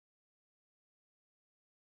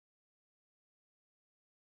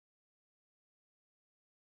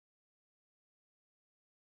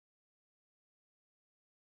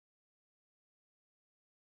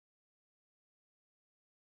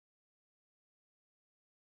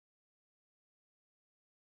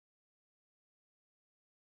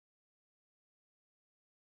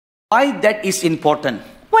Why that is important?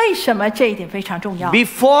 为什么这一点非常重要？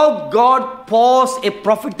 Before God pours a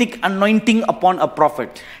prophetic anointing upon a prophet,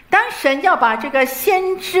 当神要把这个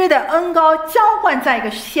先知的恩膏浇灌在一个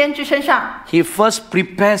先知身上， He first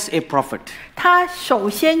prepares a prophet. 他首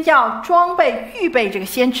先要装备预备这个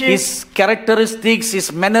先知。 His characteristics,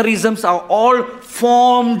 his mannerisms are all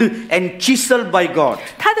formed and chiseled by God.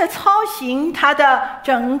 他的操行，他的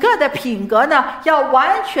整个的品格呢，要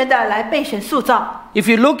完全的来被神塑造。 If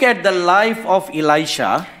you look at the life of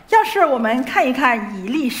Elisha, 要是我们看一看以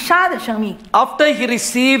利沙的生命， after he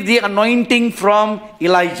received the anointing from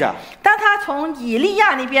Elijah, 当他从以利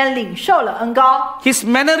亚那边领受了恩膏， his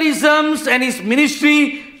mannerisms and his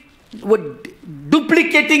ministry were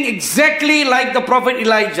duplicating exactly like the prophet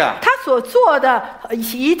Elijah. 他所做的以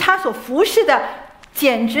及他所服侍的，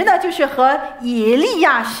简直呢就是和以利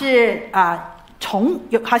亚是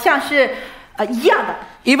好像是一样的。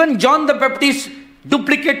 Even John the Baptist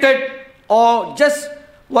duplicated or just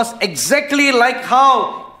was exactly like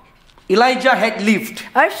how Elijah had lived.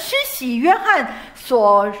 而施洗约翰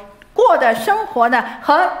所过的生活呢，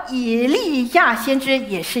和以利亚先知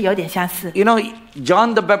也是有点相似。 You know,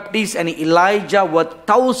 John the Baptist and Elijah were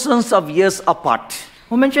thousands of years apart.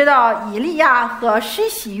 我们知道以利亚和施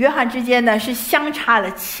洗约翰之间呢是相差了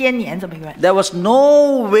1000年这么远。 There was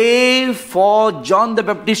no way for John the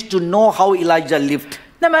Baptist to know how Elijah lived.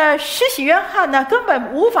 那么施洗约翰呢，根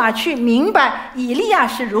本无法去明白以利亚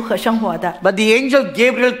是如何生活的。 But the angel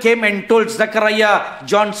Gabriel came and told Zechariah,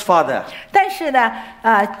 John's father, 但是呢，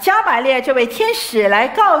加百列这位天使来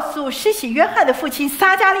告诉施洗约翰的父亲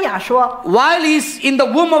撒加利亚说 while he's in the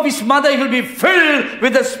womb of his mother, he'll be filled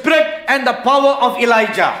with the spirit and the power of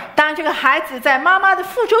Elijah. 当这个孩子在妈妈的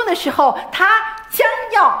腹中的时候，他将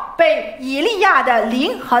要被以利亚的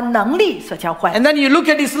灵和能力所浇灌。 And then you look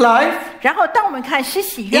at his life, 然后当我们看施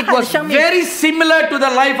洗约 it 翰的 was 生命 very similar to the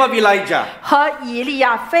life of Elijah. 和以利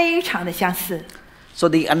亚非常的相似。 So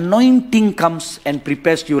the anointing comes and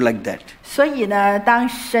prepares you like that. 所以呢，当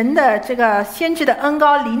神的这个先知的恩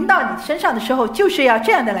膏临到你身上的时候，就是要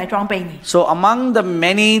这样的来装备你。 So among the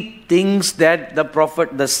many things that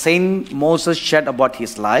the saint Moses shared about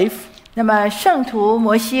his life, 那么圣徒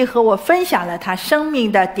摩西和我分享了他生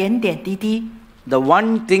命的点点滴滴。 the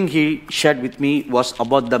one thing he shared with me was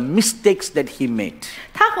about the mistakes that he made.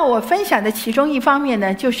 他和我分享的其中一方面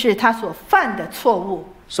呢，就是他所犯的错误。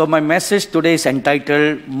 So my message today is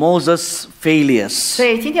entitled Moses' Failures. 所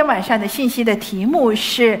以今天晚上的信息的题目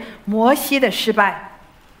是摩西的失败。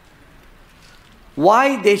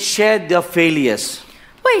 Why they shared their failures?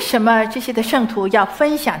 为什么这些的圣徒要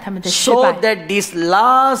分享他们的失 So 败？ that these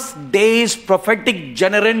last days prophetic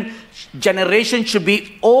generation should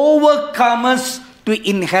be overcomers to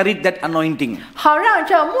inherit that anointing. 好让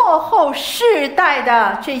这末后世代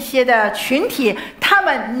的这些的群体，他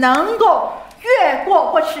们能够越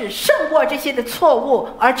过或是胜过这些的错误，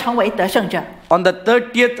而成为得胜者。 On the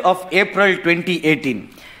 30th of April 2018,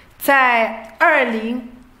 在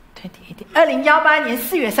2018年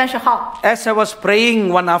4月30号， as I was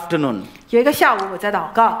praying one afternoon, 有一个下午我在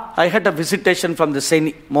祷告， I had a visitation from the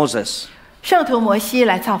saint Moses. 圣徒摩西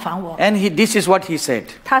来造访我， And this is what he said.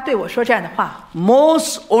 他对我说这样的话：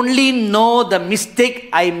 Most only know the mistake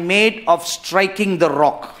I made of striking the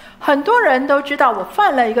rock. 很多人都知道我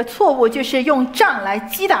犯了一个错误，就是用杖来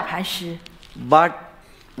击打磐石， But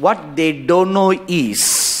what they don't know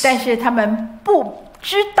is, 但是他们不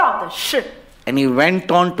知道的是， and he went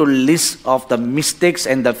on to list of the mistakes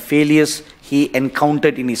and the failures he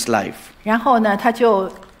encountered in his life. 然后呢，他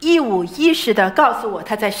就一五一十的告诉我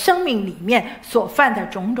他在生命里面所犯的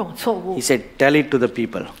种种错误 He，said, tell it to the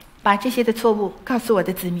people, 把这些的错误告诉我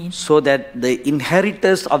的子民， so that the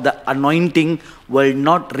inheritors of the anointing will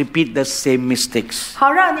not repeat the same mistakes.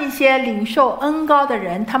 好让那些领受恩膏的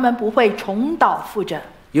人，他们不会重蹈覆辙。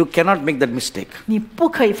 You cannot make that mistake 你不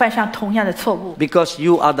可以犯上同样的错误， because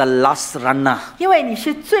you are the last runner. 因为你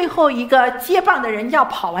是最后一个接棒的人，要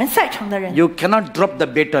跑完赛程的人。 You cannot drop the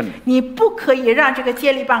baton 你不可以让这个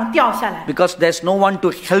接力棒掉下来， because there's no one to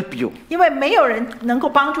help you. 因为没有人能够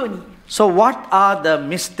帮助你。 So what are the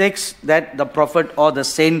mistakes that the prophet or the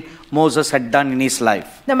saint Moses had done in his life?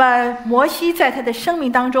 那么摩西在他的生命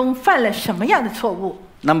当中犯了什么样的错误？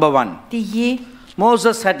 Number one, 第一，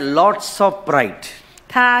 Moses had lots of pride.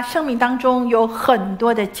 他生命当中有很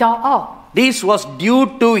多的骄傲， This was due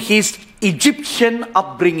to his Egyptian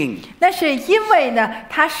upbringing. 那是因为呢，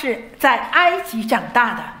他是在埃及长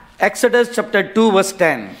大的。 Exodus chapter 2 verse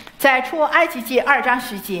 10. 在出埃及记2章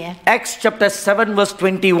10节， Acts chapter 7 verse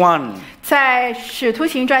 21. 在使徒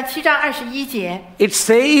行传7章21节， It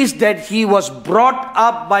says that he was brought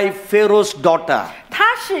up by Pharaoh's daughter. 他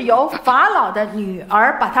是由法老的女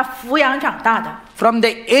儿把他抚养长大的。 From the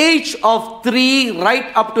age of 3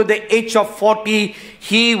 right up to the age of 40,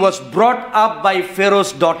 he was brought up by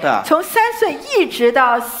Pharaoh's daughter. 从3岁一直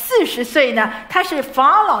到40岁呢，他是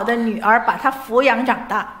法老的女儿把他抚养长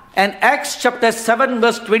大。 And Acts chapter 7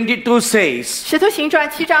 verse 22 says, 使徒行传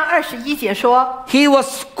7章21节说， he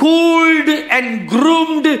was schooled and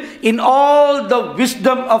groomed in all the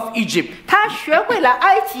wisdom of Egypt. 他学会了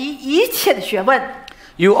埃及一切的学问。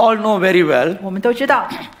 You all know very well 我们都知道，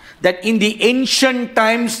 that in the ancient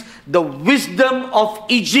times, the wisdom of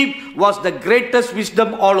Egypt was the greatest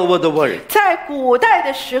wisdom all over the world. 在古代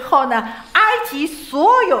的时候呢，埃及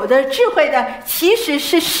所有的智慧呢，其实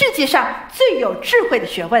是世界上最有智慧的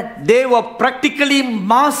学问。 They were practically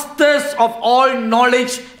masters of all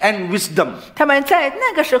knowledge and wisdom. 他们在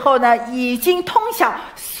那个时候呢，已经通晓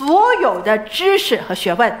所有的知识和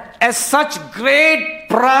学问。 As such great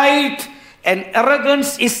pride and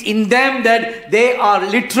arrogance is in them that they are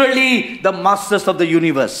literally the masters of the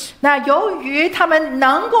universe. 那由于他们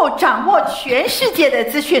能够掌握全世界的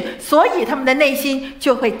资讯，所以他们的内心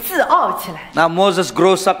就会自傲起来。 Now Moses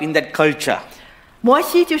grows up in that culture. 摩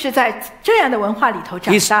西就是在这样的文化里头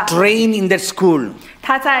长 He's 大， trained in that school.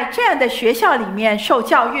 他在这样的学校里面受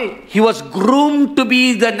教育， He was groomed to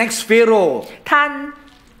be the next Pharaoh.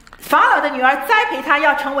 法老的女儿栽培他，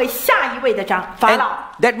要成为下一位的法 And 老。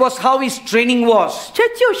 that was how his training was. 这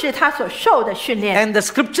就是他所受的训练。 And the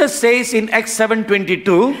scripture says in Acts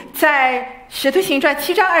 7:22, 在使徒行传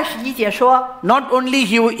7章21节说， not only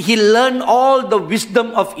he learned all the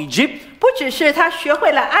wisdom of Egypt, 不只是他学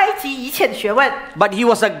会了埃及一切的学问， but he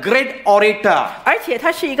was a great orator 而且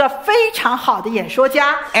他是一个非常好的演说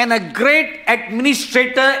家， and a great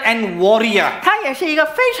administrator and warrior. 他也是一个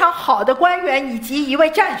非常好的官员以及一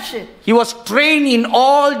位战士。 He was trained in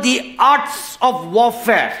all the arts of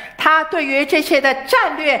warfare. 他对于这些的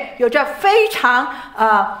战略有着非常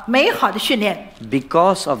美好的训练。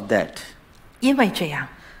 Because of that, 因为这样，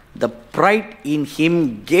 the pride in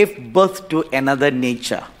him gave birth to another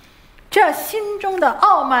nature. 这心中的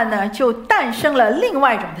傲慢呢，就诞生了另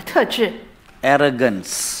外一种的特质，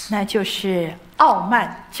 Arrogance. 那就是傲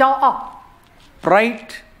慢、骄傲。 Pride,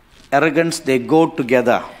 arrogance, they go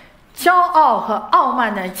together. 骄傲和傲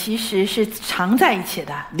慢呢，其实是常在一起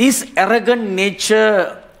的。 This arrogant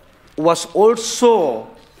nature was also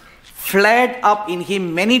flared up in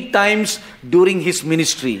him many times during his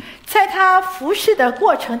ministry. 在他服侍的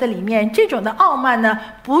过程的里面，这种的傲慢呢，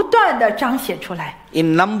不断的彰显出来。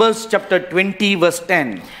 In Numbers chapter 20 verse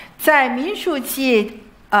 10, 在民数记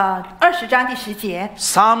20章第10节，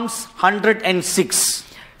 Psalms 106,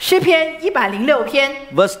 诗篇106篇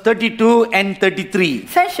verse 32 and 33.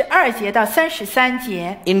 32节到33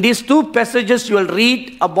节。 In these two passages, you will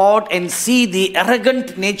read about and see the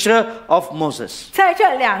arrogant nature of Moses. 在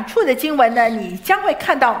这两处的经文呢，你将会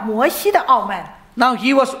看到摩西的傲慢。 Now,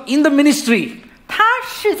 he was in the ministry, 他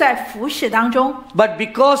是在服侍当中， but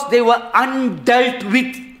because they were undealt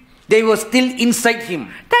with, they were still inside him.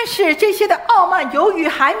 但是这些的傲慢由于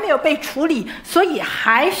还没有被处理，所以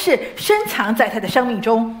还是深藏在他的生命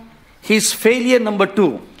中。 His failure number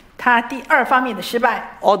 2, 他第二方面的失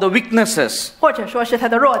败， or the weaknesses, 或者说是他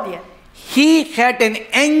的弱点， he had an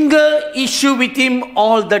anger issue with him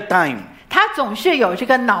all the time. 他总是有这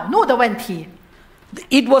个恼怒的问题，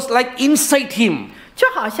 It was like inside him. 就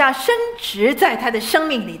好像深植在他的生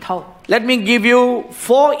命里头。 Let me give you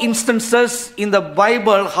 4 instances in the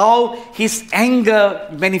Bible how his anger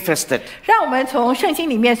manifested. 让我们从圣经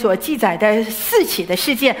里面所记载的4起的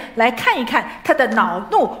事件来看一看他的恼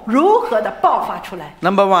怒如何的爆发出来。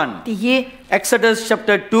 Number 1, 第一， Exodus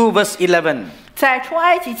chapter 2 verse 11在出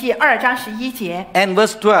埃及记2章11节、 and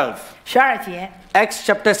verse 12. 12节， Acts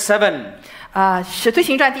chapter 7使徒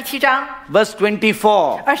行传第7章 verse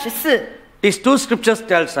 24. 24， These 2 scriptures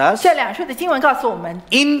tells us, 这两处的经文告诉我们，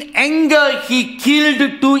 in anger he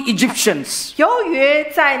killed 2 Egyptians. 由于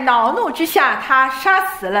在恼怒之下，他杀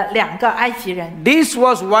死了2个埃及人。 This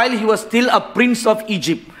was while he was still a prince of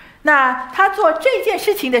Egypt. 那他做这件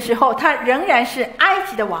事情的时候，他仍然是埃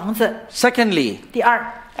及的王子。 Secondly, 第二，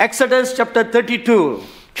 Exodus chapter 32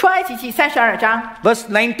出埃及记32章 verse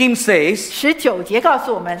 19 says, 19节告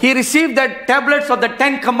诉我们， he received the tablets of the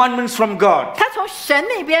 10 commandments from God. 他从神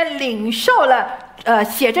那边领受了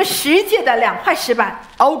写着10诫的2块石板。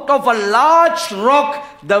 Out of a large rock,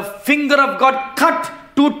 the finger of God cut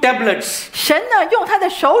 2 tablets. 神呢，用他的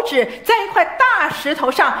手指在一块大石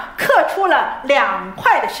头上刻出了2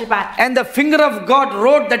块的石板。And the finger of God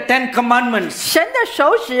wrote the 10 commandments. 神的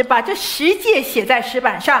手指把这10诫写在石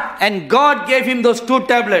板上。And God gave him those 2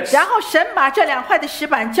 tablets. 然后神把这2块的石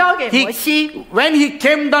板交给摩西。When he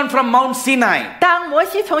came down from Mount Sinai, 当摩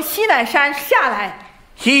西从西乃山下来，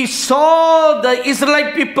 he saw the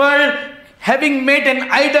Israelite people having made an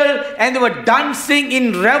idol, and they were dancing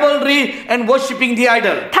in revelry and worshipping the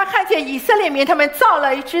idol. 他看见以色列民他们造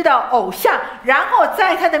了一只的偶像，然后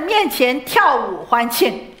在他的面前跳舞欢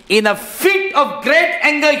庆。In a fit of great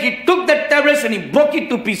anger, he took the tablets and he broke it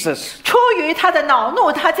to pieces. 出于他的恼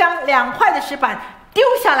怒，他将2块的石板丢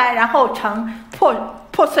下来，然后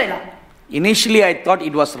破碎了。Initially, I thought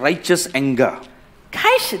it was righteous anger. 开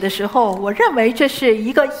始的时候，我认为这是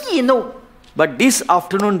一个义怒。But this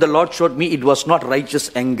afternoon, the Lord showed me it was not righteous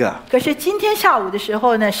anger. 可是今天下午的时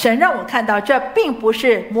候呢，神让我看到这并不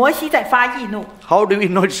是摩西在发义怒。How do we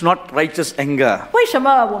know it's not righteous anger? 为什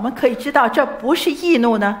么我们可以知道这不是义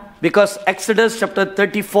怒呢？ Because Exodus chapter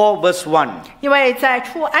 34 verse 1, 因为在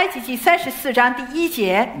出埃及记34章第1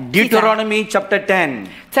节记载， Deuteronomy chapter 10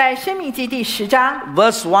在申命记第10章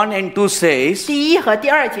verse 1 and 2 says, 第1和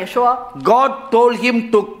第2节说， God told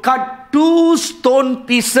him to cut 2 stone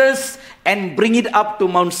pieces and bring it up to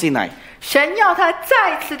Mount Sinai. 神要他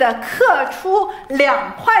再次的刻出2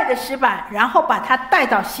块的石板，然后把它带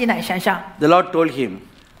到西乃山上。 The Lord told him,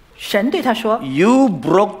 神对他说， you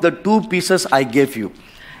broke the 2 pieces I gave you.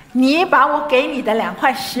 你把我给你的2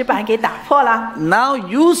块石板给打破了。 Now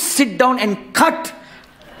you sit down and cut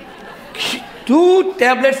 2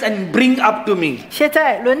 tablets and bring up to me. 现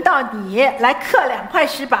在轮到你来刻2块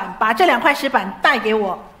石板，把这2块石板带给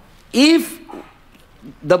我。 If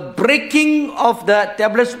the breaking of the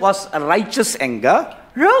tablets was a righteous anger,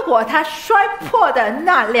 如果他摔破的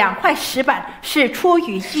那2块石板是出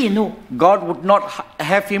于义怒， God would not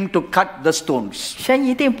have him to cut the stones. 神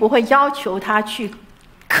一定不会要求他去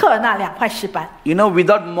刻那2块石板。 You know,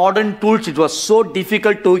 without modern tools, it was so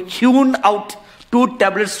difficult to hewn out 2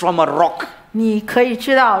 tablets from a rock. 你可以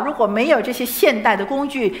知道，如果没有这些现代的工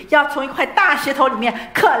具，要从一块大石头里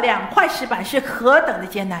面刻2块石板是何等的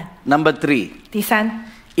艰难。 Number 3, 第3，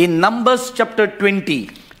 in Numbers chapter 20,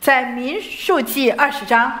 在民数记20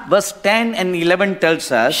章 verse 10 and 11 tells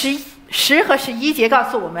us, 10和11节告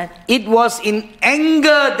诉我们， it was in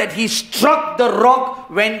anger that he struck the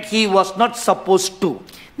rock when he was not supposed to.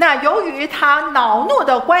 那由于他恼怒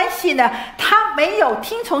的关系呢，他没有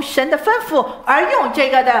听从神的吩咐，而用这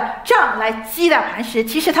个的杖来击打磐石。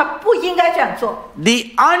其实他不应该这样做。 The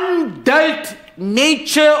undealt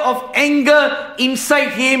nature of anger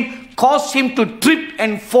inside him caused him to trip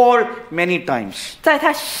and fall many times. 在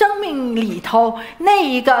他生命里头，那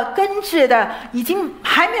一个根治的已经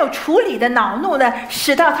还没有处理的恼怒呢，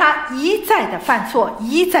使到他一再的犯错，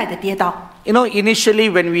一再的跌倒。 You know, initially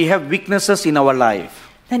when we have weaknesses in our life,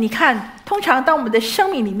 那你看，通常当我们的生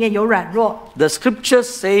命里面有软弱， the scripture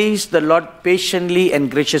says the Lord patiently and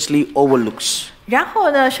graciously overlooks. 然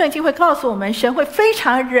后呢，圣经会告诉我们，神会非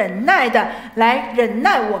常忍耐的来忍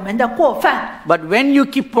耐我们的过犯。 But when you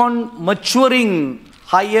keep on maturing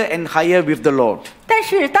higher and higher with the Lord, 但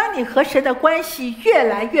是当你和神的关系越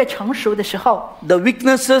来越成熟的时候， the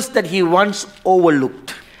weaknesses that he once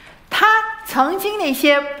overlooked, 他曾经那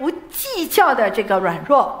些不计较的这个软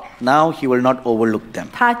弱， now he will not overlook them.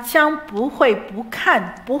 他将不会不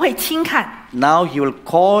看，不会轻看， Now he will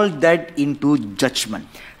call that into judgment.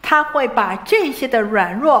 他会把这些的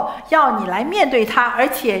软弱要你来面对他，而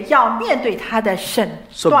且要面对他的审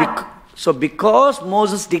So 断。 because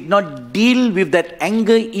Moses did not deal with that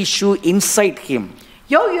anger issue inside him,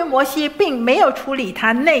 由于摩西并没有处理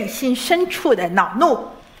他内心深处的恼怒，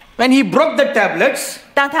 when he broke the tablets,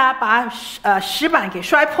 当他把石板给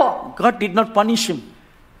摔破， God did not punish him.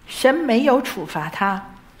 神没有处罚他。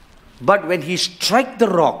 But when he struck the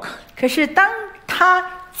rock, 可是当他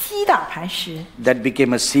击打磐石， that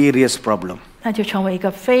became a serious problem. 那就成为一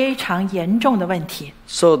个非常严重的问题。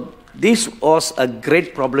 So this was a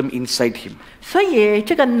great problem inside him. 所以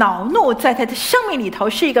这个恼怒在他的生命里头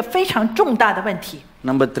是一个非常重大的问题。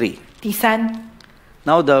 Number 3. 第3，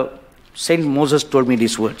 Now the Saint Moses told me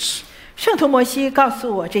these words. 圣徒摩西告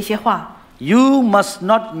诉我这些话： You must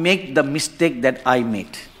not make the mistake that I made.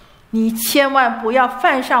 你千万不要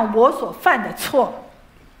犯上我所犯的错。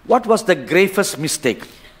 What was the gravest mistake?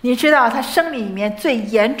 你知道他生命里面最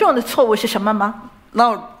严重的错误是什么吗？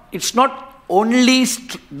 Now, it's not only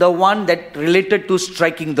the one that related to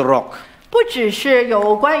striking the rock. 不只是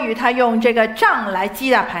有关于他用这个杖来击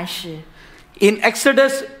打磐石。 In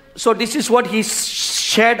Exodus, so this is what he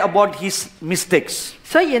shared about his mistakes.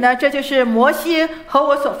 所以呢，这就是摩西和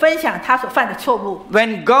我所分享他所犯的错误。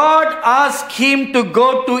When God asked him to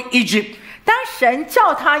go to Egypt, 当神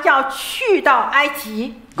叫他要去到埃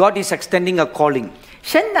及， God is extending a calling.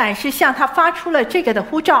 神乃是向他发出了这个的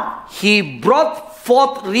呼召。He brought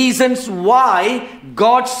forth reasons why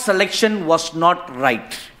God's selection was not right.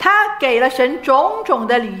 他给了神种种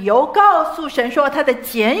的理由，告诉神说他的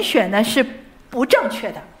拣选呢是不正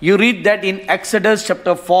确的。You read that in Exodus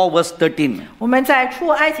chapter 4 verse 13. 我们在出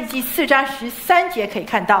埃及记4章13节可以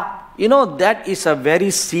看到。You know, that is a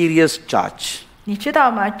very serious charge. 你知道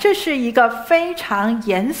吗？这是一个非常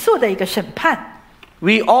严肃的一个审判。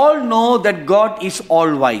We all know that God is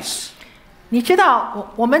all wise. 你知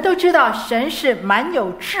道，我们都知道神是蛮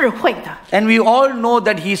有智慧的， And we all know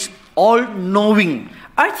that He's all knowing.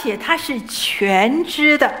 而且他是全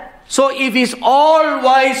知的。So if He's all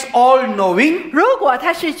wise, all knowing, 如果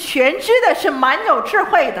他是全知的，是蛮有智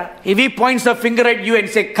慧的， if He points the finger at you and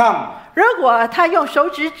say, come, 如果他用手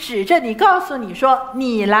指指着你，告诉你说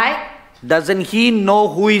你来， doesn't He know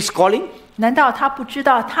who He's calling? 难道他不知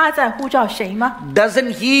道他在呼召谁吗？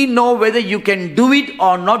 Doesn't He know whether you can do it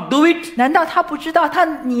or not do it? 难道他不知道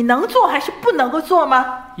你能做还是不能够做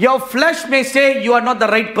吗？ Your flesh may say you are not the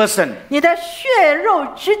right person. 你的血肉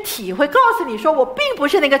之体会告诉你说，我并不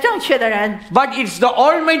是那个正确的人。 But it's the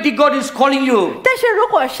Almighty God is calling you. 但是如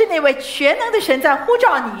果是那位全能的神在呼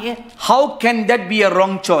召你， How can that be a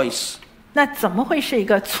wrong choice? 那怎么会是一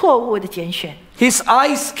个错误的拣选？ His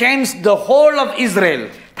eye scans the whole of Israel.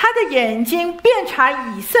 他的眼睛遍察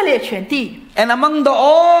以色列全地， And among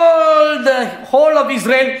all the whole of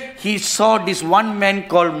Israel, He saw this one man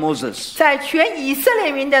called Moses. 在全以色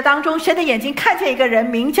列民的当中，神的眼睛看见一个人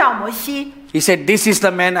名叫摩西。 He said, this is the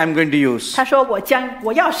man I'm going to use. 他说：“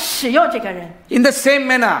我要使用这个人。 In the same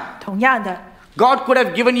manner, ”同样的， God could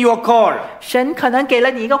have given you a call. 神可能给了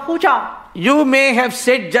你一个呼召， You may have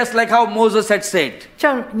said just like how Moses had said,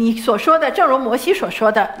 正你所说的，正如摩西所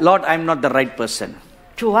说的 Lord, I'm not the right person.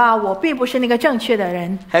 主啊，我并不是那个正确的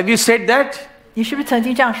人。 Have you said that? 你是不是曾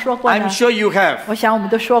经这样说过呢 I'm？sure you have. 我想我们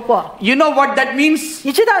都说过。 You know what that means?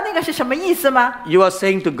 你知道那个是什么意思吗？ You are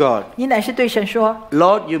saying to God, 你乃是对神说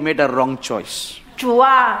Lord, you made a wrong choice. 主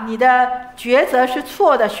啊，你的抉择是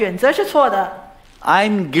错的，选择是错的。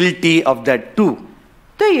 I'm guilty of that too.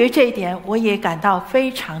 对于这一点，我也感到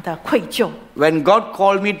非常的愧疚。 When God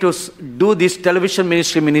called me to do this television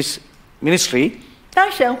ministry, 当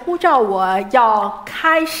神呼召我要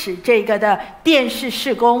开始这个的电视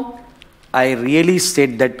事工， I really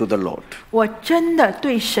said that to the Lord. 我真的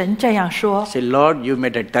对神这样说。 Say, Lord, you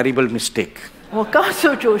made a terrible mistake. 我告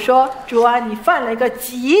诉主说：“主啊，你犯了一个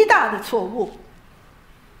极大的错误。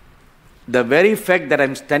 The very fact that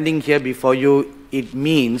I'm standing here before you, it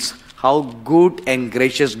means how good and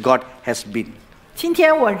gracious God has been. 今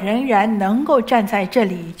天我仍然能够站在这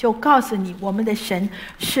里，就告诉你，我们的神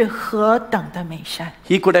是何等的美善。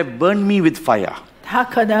 He could have burned me with fire, 他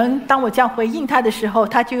可能当我这样回应他的时候，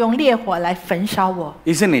他就用烈火来焚烧我，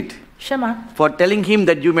 isn't it? 是吗？ For telling him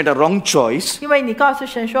that you made a wrong choice. 因为你告诉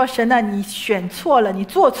神说：‘神啊，你选错了，你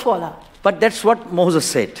做错了。’ But that's what Moses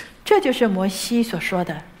said. 这就是摩西所说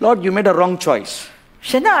的。 Lord, you made a wrong choice.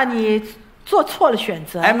 神啊，你做错了选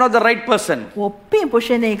择。 I'm not the right person. 我并不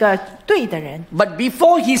是那个对的人。 But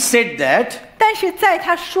before he said that, 但是在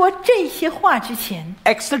他说这些话之前，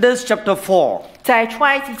 Exodus chapter 4, 在出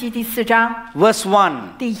埃及记第4章 verse 1,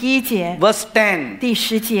 第1节、 verse 10, 第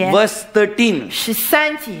10节、 verse 13,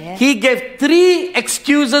 13节， he gave 3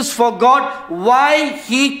 excuses for God why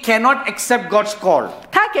he cannot accept God's call.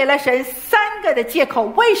 他给了神3个的借口，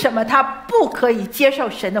为什么他不可以接受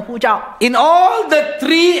神的呼召？ In all the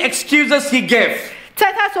 3 excuses he gave,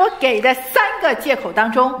 在他所给的3个借口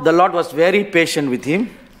当中， the Lord was very patient with him.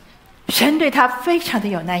 神对他非常的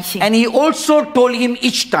有耐心， And he also told him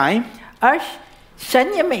each time, 而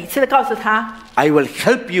神也每次的告诉他： I will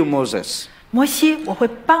help you, Moses. 摩西，我会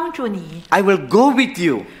帮助你； I will go with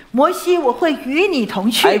you. 摩西，我会与你同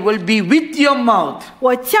I 去； will be with your mouth.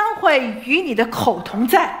 我将会与你的口同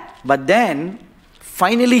在。 But then,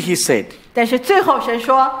 finally he said, 但是最后神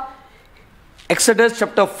说， Exodus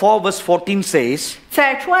chapter 4 verse 14 says,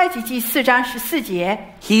 在出埃及记4章14节，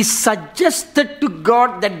 he suggested to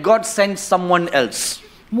God that God send someone else.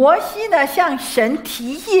 摩西呢向神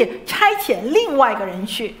提议差遣另外一个人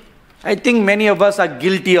去。 I think many of us are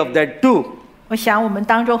guilty of that too. 我想我们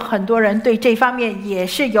当中很多人对这方面也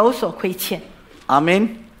是有所亏欠。 Amen.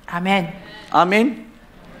 阿们。 Amen.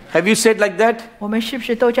 Have you said like that? 我们是不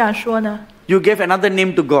是都这样说呢？ You gave another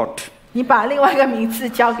name to God. 你把另外一个名字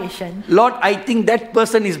交给神 Lord, I think that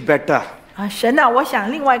person is better. 神啊，我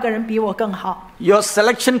想另外一个人比我更好。 Your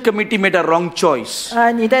selection committee made a wrong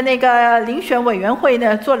choice. 你的那个遴选委员会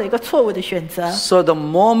呢，做了一个错误的选择。 So the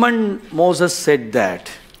moment Moses said that,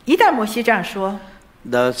 一旦摩西这样说，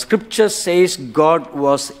 the scripture says God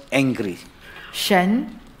was angry. 神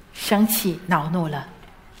生气恼怒了，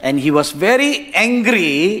 And he was very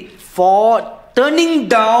angry for turning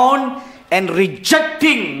down and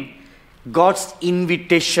rejecting God's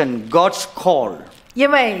invitation, God's call. 因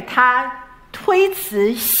为他推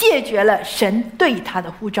辞谢绝了神对他的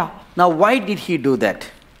呼召。 Now, why did he do that?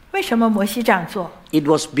 为什么摩西这样做？ It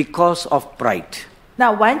was because of pride. 那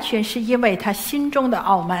完全是因为他心中的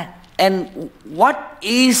傲慢。 And what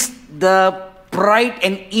is the pride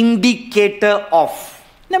an indicator of?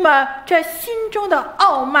 那么这心中的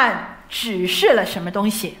傲慢指示了什么东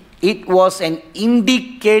西？ It was an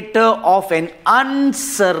indicator of an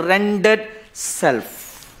unsurrendered self.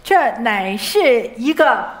 这乃是一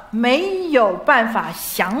个没有办法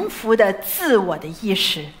降服的自我的意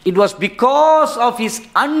识。 It was because of his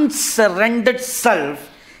unsurrendered self,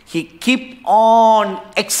 he kept on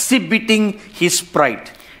exhibiting his pride.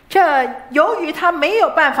 这由于他没有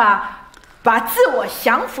办法把自我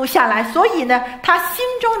降服下来，所以呢，他心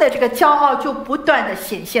中的这个骄傲就不断的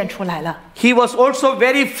显现出来了。 He was also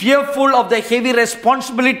very fearful of the heavy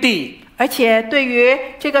responsibility. 而且对于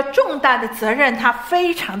这个重大的责任，他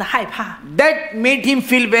非常的害怕， That made him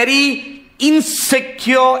feel very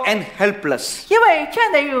insecure and helpless. 因为这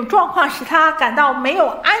样的一种状况使他感到没有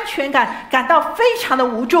安全感，感到非常的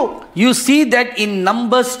无助。 You see that in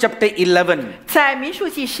Numbers chapter 11, 在民数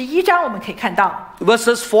记11章，我们可以看到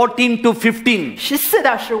verses 14 to 15. 14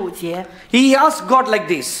到15节， He asked God like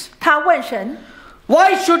this: 他问神，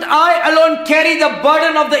 Why should I alone carry the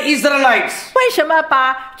burden of the Israelites? 为什么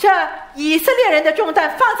把这以色列人的重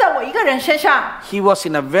担放在我一个人身上？ He was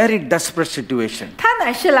in a very desperate situation. 他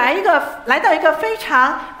乃是来到一个非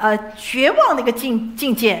常绝望的一个境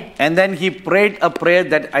界。 And then he prayed a prayer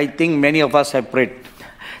that I think many of us have prayed.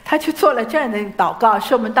 他去做了这样的祷告，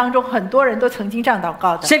是我们当中很多人都曾经这样祷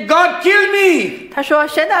告的。 Said, God, kill me. 他说：“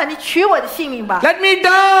神啊，你取我的性命吧， Let me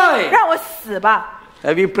die. 让我死吧。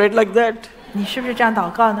 Have you prayed like that? ”你是不是这样祷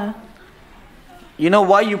告呢？ You know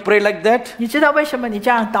why you pray like that? 你知道为什么你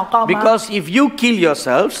这样祷告吗？ Because if you kill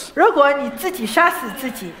yourselves, 如果你自己杀死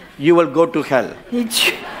自己， you will go to hell.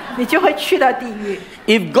 你就会去到地狱。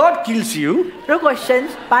 If God kills you, 如果神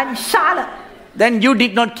把你杀了， then you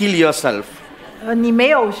did not kill yourself. 你没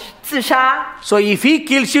有自杀。 So if he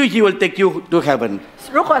kills you, he will take you to heaven.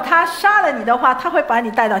 如果他杀了你的话，他会把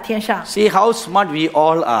你带到天上。 See how smart we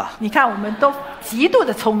all are. 你看，我们都极度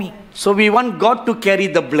的聪明， So we want God to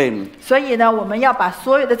carry the blame. 所以呢，我们要把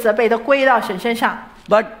所有的责备都归到神身上。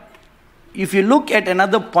 But if you look at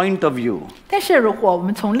another point of view, 但是如果我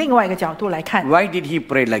们从另外一个角度来看， why did he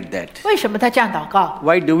pray like that? 为什么他这样祷告？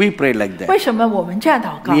 Why do we pray like that? 为什么我们这样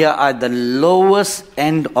祷告？ We are at the lowest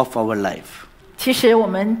end of our life. 其实我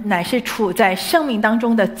们乃是处在生命当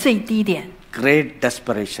中的最低点， Great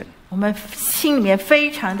desperation. 我们心里面非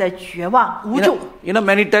常的绝望无助。 You know,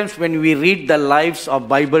 many times when we read the lives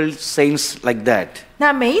of Bible saints like that,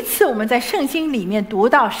 那每一次我们在圣经里面读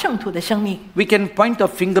到圣徒的生命， we can point a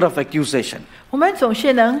finger of accusation. 我们总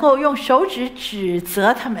是能够用手指指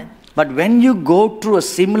责他们。 But when you go through a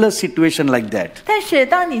similar situation like that, 但是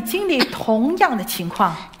当你经历同样的情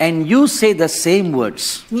况， and you say the same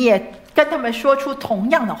words, 你也跟他们说出同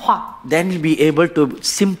样的话， then you'll be able to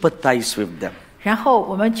sympathize with them. 然后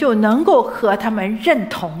我们就能够和他们认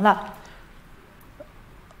同了。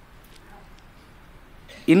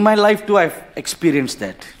 In my life too, I've experienced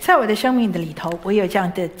that. 在我的生命的里头，我有这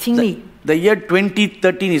样的经历。 The year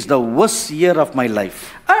 2013 is the worst year of my life.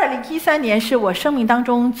 2013年是我生命当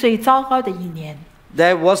中最糟糕的一年。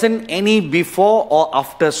 There wasn't any before or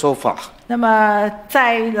after so far. 那么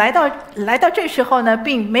在来到这时候呢，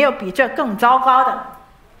并没有比这更糟糕的。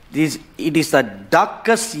 It is the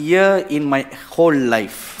darkest year in my whole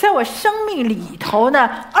life. 在我生命里头呢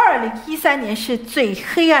，2013年是最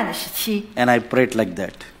黑暗的时期。 And I prayed like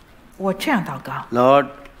that. 我这样祷告， Lord,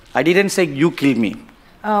 I didn't say you kill me.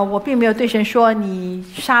 我并没有对神说你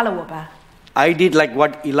杀了我吧， I did like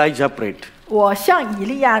what Elijah prayed. 我像以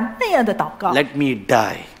利亚那样的祷告， Let me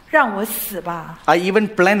die. 让我死吧。 I even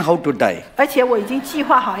planned how to die. 而且我已经计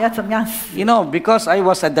划好要怎么样死， You know, because I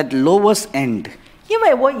was at that lowest end. 因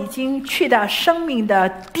为我已经去到生命的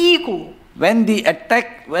低谷。 When the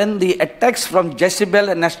attacks from Jezebel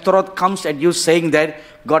and Ashtaroth comes at you saying that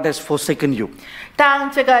God has forsaken you. 当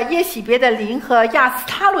这个耶洗别的灵和亚斯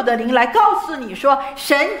他路的灵来告诉你说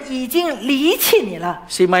神已经离弃你了，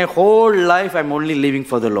 See, my whole life I'm only living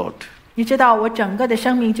for the Lord. 你知道我整个的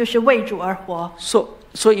生命就是为主而活。 So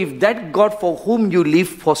So if that God for whom you live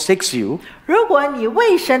forsakes you, 如果你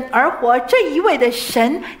为神而活，这一位的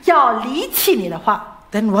神要离弃你的话，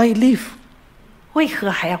 then why live? 为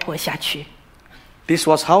何还要活下去？ This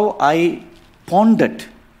was how I pondered.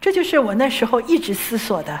 这就是我那时候一直思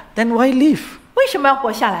索的。 Then why live? 为什么要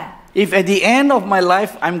活下来？ If at the end of my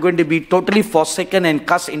life I'm going to be totally forsaken and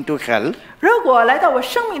cast into hell, 如果来到我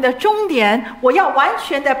生命的终点，我要完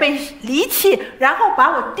全的被离弃，然后把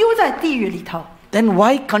我丢在地狱里头， then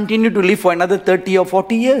why continue to live for another 30 or 40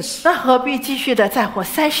 years? 那何必继续的再活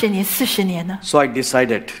30年、40年呢？ So I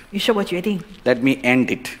decided, 于是我决定， let me end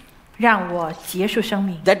it. 让我结束生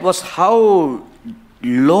命。 That was how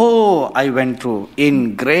low I went through,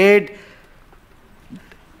 in great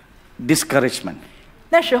discouragement.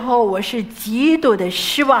 那时候我是极度的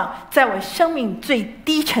失望，在我生命最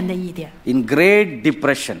低沉的一点， In great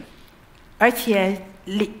depression. 而且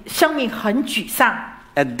生命很沮丧。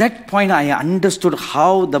 At that point, I understood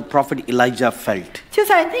how the prophet Elijah felt. 就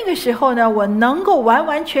在那个时候呢，我能够完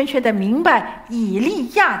完全全的明白以利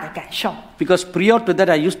亚的感受。 Because prior to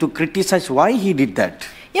that, I used to criticize why he did that.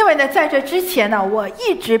 因为呢，在这之前呢，我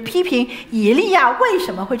一直批评以利亚为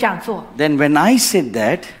什么会这样做。 Then when I said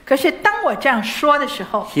that, 可是当我这样说的时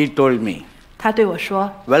候， he told me, 他对我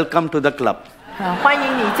说 welcome to the club. 欢迎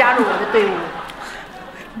你加入我的队伍。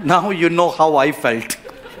 Now you know how I felt.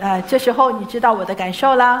 这时候你知道我的感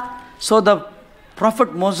受啦。 So the prophet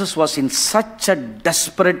Moses was in such a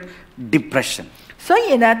desperate depression. 所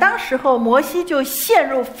以呢，当时候摩西就陷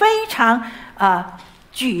入非常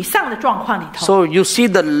沮丧的状况里头。 So you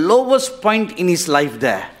see the lowest point in his life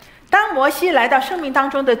there. 当摩西来到生命当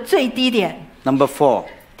中的最低点， Number 4.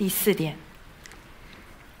 第4点，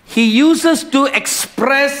 He uses to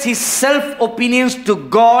express his self-opinions to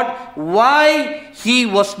God why he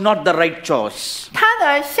was not the right choice. 他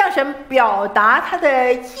呢向神表达他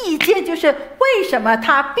的意见，就是为什么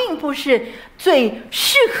他并不是最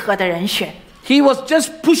适合的人选。 He was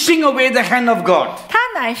just pushing away the hand of God. 他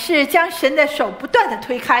乃是将神的手不断的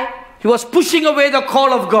推开， He was pushing away the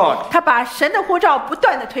call of God. 他把神的呼召不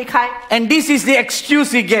断的推开。 And this is the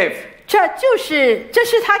excuse he gave. 这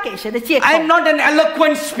是他给神的借口。 I'm not an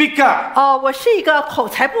eloquent speaker. 我是一个口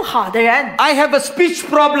才不好的人， I have a speech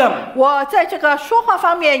problem. 我在这个说话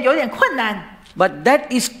方面有点困难。 But that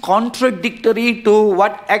is contradictory to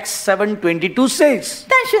what Acts 7:22 says.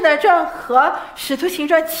 但是呢，这和使徒行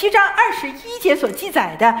传7章21节所记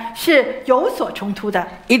载的是有所冲突的。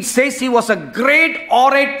 It says he was a great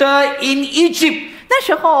orator in Egypt. 那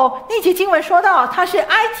时候那节经文说到，他是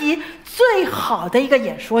埃及最好的一个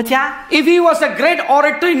演说家。 If he was a great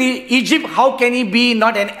orator in Egypt, how can he be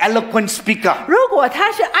not an eloquent speaker? 如果他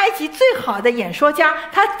是埃及最好的演说家，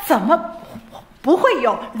他怎么不会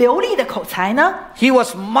有流利的口才呢？ He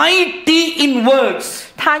was mighty in words.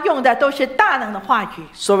 他用的都是大能的话语。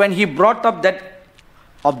 So when he brought up that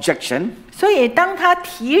objection, 所以当他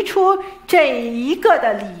提出这一个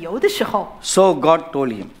的理由的时候， so God told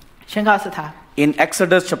him 神告诉他， in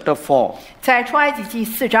Exodus chapter 4, 在出埃及记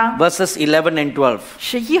4章 verses 11 and 12,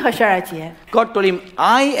 11和12节， God told him,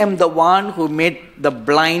 I am the one who made the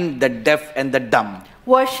blind, the deaf, and the dumb.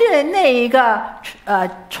 我是那一个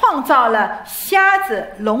创造了瞎子、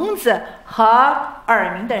聋子和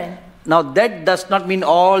耳鸣的人。 Now that does not mean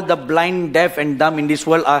all the blind, deaf, and dumb in this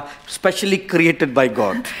world are specially created by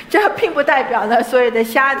God. 这并不代表呢，所有的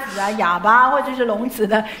瞎子啊、哑巴或者是聋子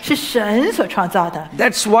呢，是神所创造的。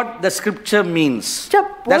 That's what the scripture means. 这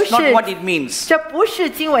不 That's not 是 what it means. 这不是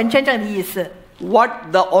经文真正的意思。 What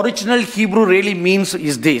the original Hebrew really means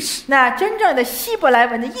is this, 那真正的希伯来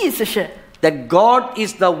文的意思是， that God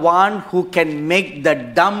is the one who can make the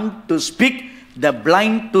dumb to speak, the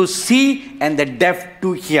blind to see, and the deaf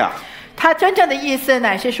to hear. 他真正的意思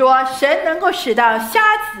乃是说，神能够使到瞎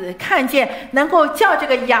子看见，能够叫这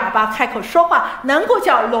个哑巴开口说话，能够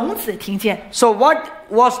叫聋子听见。 So what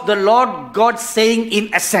was the Lord God saying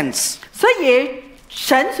in essence? 所以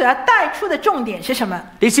神所要带出的重点是什么？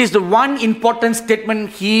 This is the one important statement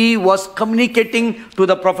he was communicating to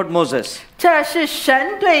the prophet Moses. 这是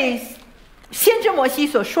神对先知摩西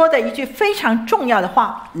所说的一句非常重要的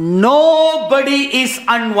话。 Nobody is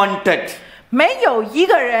unwanted. 没有一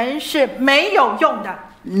个人是没有用的，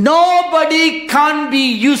 Nobody can't be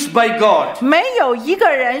used by God. 没有一个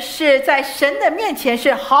人是在神的面前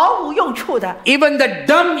是毫无用处的。 Even the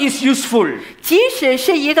dumb is useful. 即使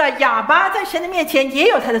是一个哑巴，在神的面前也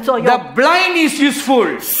有它的作 The 用。 blind is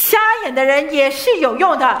useful. 瞎眼的人也是有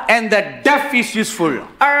用的， And the deaf is useful.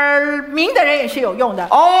 耳鸣的人也是有用的。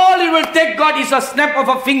 All it will take God is a snap of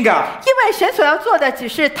a finger. 因为神所要做的只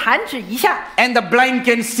是弹指一下， And the blind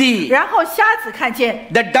can see. 然后瞎子看见，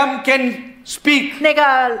 The dumb can speak, 那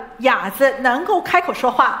个哑子能够开口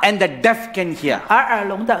说话， and the deaf can hear. 而耳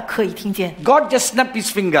聋的可以听见。 God just snapped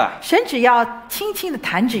his finger. 神只要轻轻的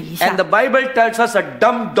弹指一下 And，the Bible tells us a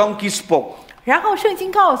dumb donkey spoke. 然后圣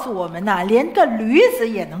经告诉我们呢，连个驴子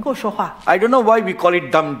也能够说话。 I don't know why we call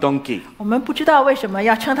it dumb donkey. 我们不知道为什么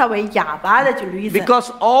要称它为哑巴的驴子，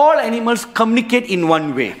 Because all animals communicate in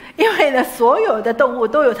one way. 因为呢，所有的动物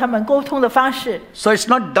都有它们沟通的方式。 So it's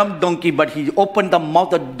not dumb donkey, but he opened the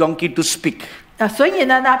mouth of the donkey to speak. 所以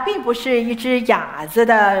呢，那并不是一只哑子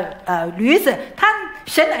的驴子，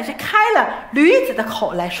神乃是开了驴子的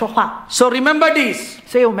口来说话。 So remember this.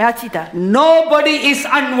 所以我们要记得， Nobody is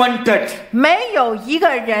unwanted. 没有一个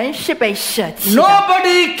人是被舍弃的，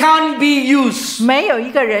 Nobody can be used. 没有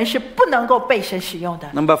一个人是不能够被神使用的。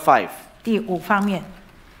 Number 5. 第5方面，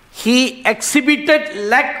 He exhibited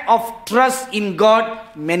lack of trust in God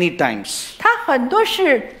many times. 他很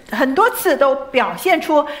多次都表现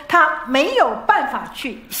出他没有办法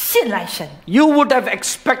去信赖神。 You would have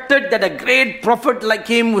expected that a great prophet like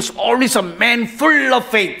him was always a man full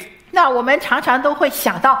of faith. 那我们常常都会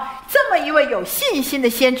想到，这么一位有信心的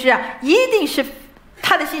先知啊，一定是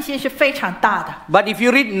他的信心是非常大的。 But if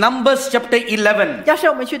you read Numbers chapter 11, 要是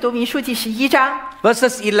我们去读民数记11章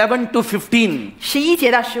verses 11 to 15, 11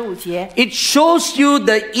节到15节， it shows you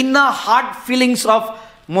the inner heart feelings of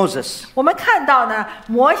Moses. 我们看到呢，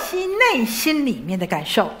摩西内心里面的感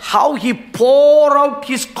受， How he poured out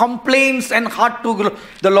his complaints and heart to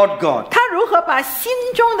the Lord God. 他如何把心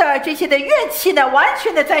中的这些的怨气呢，完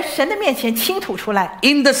全的在神的面前倾吐出来，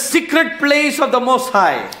 In the secret place of the Most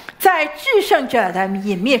High, 在至圣者的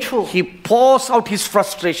隐秘处， he pours out his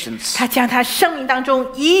frustrations. 他将他生命当中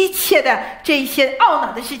一切的这些懊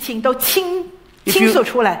恼的事情都倾诉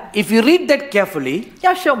出来。 If you read that carefully,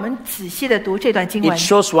 要是我们仔细的读这段经 it 文，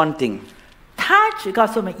 shows one thing. 他只告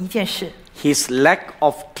诉我们一件事， His lack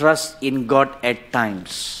of trust in God at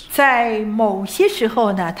times. 在某些时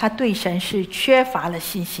候呢，他对神是缺乏了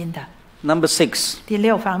信心的。 Number 6. 第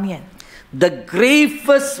6方面， The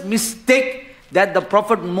gravest mistake that the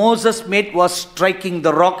prophet Moses made was striking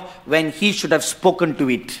the rock when he should have spoken to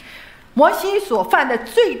it. 摩西所犯的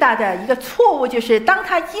最大的一个错误，就是当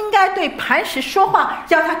他应该对磐石说话，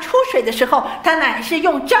叫他出水的时候，他乃是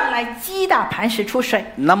用杖来击打磐石出水。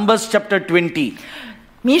 Numbers chapter 20,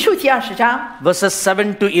 民数记20章 verses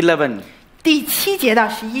 7 to 11. 第7节到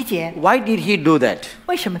11节， Why did he do that?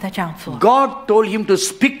 为什么他这样做？ God told him to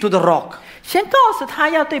speak to the rock. 神告诉他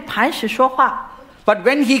要对磐石说话， But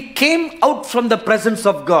when he came out from the presence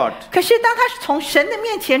of God, 可是当他从神的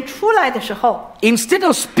面前出来的时候， instead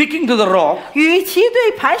of speaking to the rock, 与其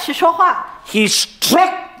对磐石说话， he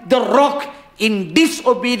struck the rock in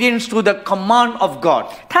disobedience to the command of God.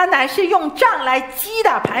 他乃是用杖来击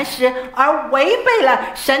打磐石，而违背了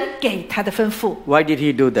神给他的吩咐。 Why did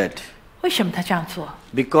he do that? 为什么他这样做？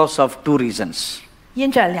 Because of 2 reasons.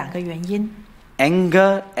 因着2个原因：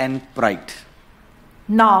 Anger and pride.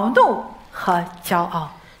 恼怒和骄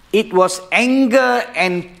傲。 It was anger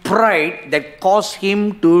and pride that caused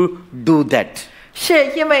him to do that.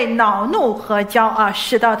 是因为恼怒和骄傲，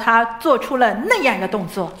使到他做出了那样一个动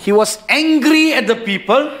作。 He was angry at the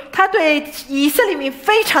people, 他对以色列民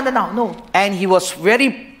非常的恼怒， and he was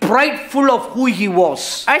very prideful of who he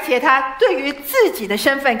was. 而且他对于自己的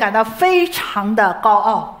身份感到非常的高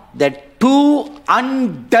傲。 That 2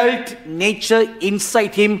 undealt nature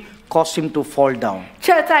inside him caused him to fall down.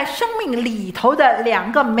 这在生命里头的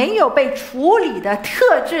2个没有被处理的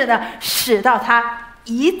特质呢，使到他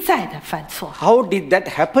一再的犯错。 How did that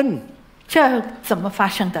happen? 这怎么发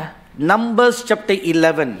生的？ Numbers chapter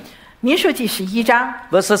 11, 民数记11章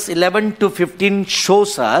verses 11 to 15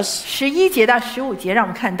 shows us 11节到15节，让我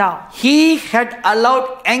们看到 he had allowed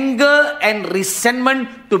anger and resentment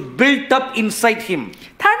to build up inside him.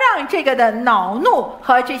 他让这个的恼怒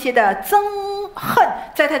和这些的憎恨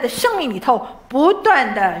在他的生命里头不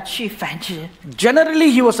断的去繁殖。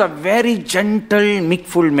 Generally, he was a very gentle,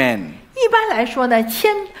 meekful man. 一般来说呢，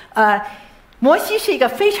摩西是一个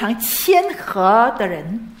非常谦和的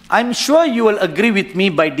人。 I'm sure you will agree with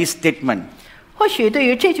me by this statement. 或许对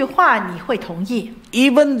于这句话你会同意。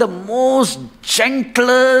 Even the most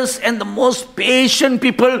gentlest and the most patient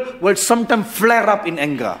people will sometimes flare up in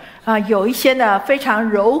anger. 有一些呢非常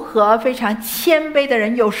柔和、非常谦卑的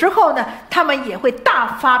人，有时候呢他们也会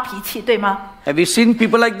大发脾气，对吗？ Have you seen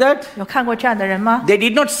people like that? 有看过这样的人吗？ They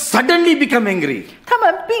did not suddenly become angry. 他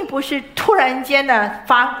们并不是突然间的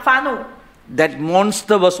发怒。 That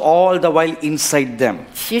monster was all the while inside them.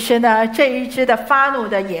 其实呢，这一只的发怒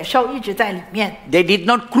的野兽一直在里面。 They did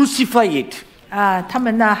not crucify it. 他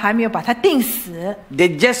们呢还没有把它钉死。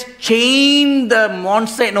 They just chained the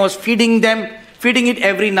monster and was feeding them feeding it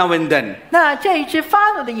every now and then. 那这一只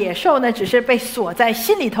发怒的野兽呢，只是被锁在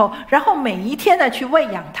心里头，然后每一天呢去喂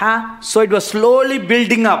养它。So it was slowly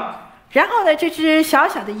building up. 然后呢，这只小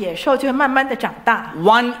小的野兽就会慢慢的长大。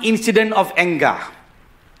One incident of anger.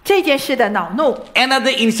 这件事的恼怒，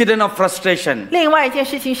 Another incident of frustration. 另外一件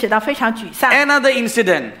事情使到非常沮丧， Another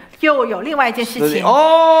incident. 又有另外一件事 So they 情。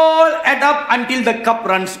 all add up until the cup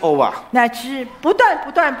runs over. 那只不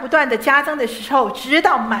断的加增的时候，直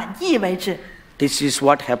到满溢为止。 This is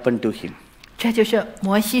what happened to him. 这就是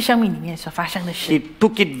摩西生命里面所发生的事。 He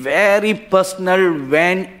took it very personal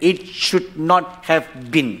when it should not have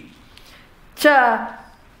been. 这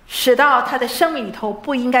使到他的生命里头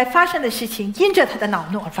不应该发生的事情，因着他的恼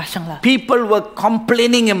怒而发生了。 People were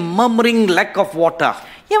complaining and murmuring lack of water.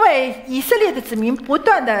 因为以色列的子民不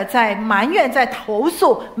断的在埋怨、在投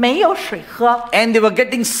诉没有水喝， And they were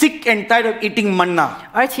getting sick and tired of eating manna.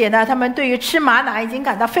 而且呢，他们对于吃玛瑙已经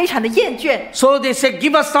感到非常的厌倦， So they said,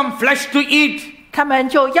 give us some flesh to eat. 他们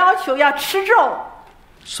就要求要吃肉。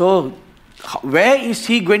 So where is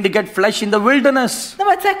he going to get flesh in the wilderness? 那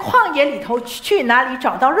么在旷野里头去哪里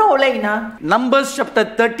找到肉类呢？ Numbers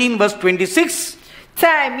chapter 13 verse 26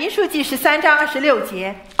在民数记13章26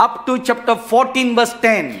节， up to chapter 14 verse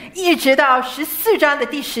 10. 一直到14章的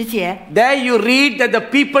第10节， There you read that the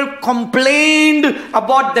people complained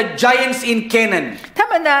about the giants in Canaan. 他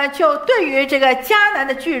们呢就对于这个迦南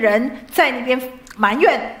的巨人在那边埋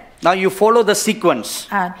怨。 Now you follow the sequence.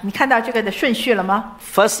 啊，你看到这个的顺序了吗？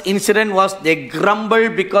 First incident was they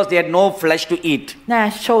grumbled because they had no flesh to eat. 那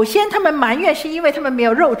首先他们埋怨是因为他们没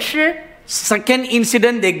有肉吃。 Second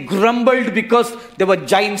incident, they grumbled because there were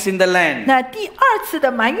giants in the land. 那第二次的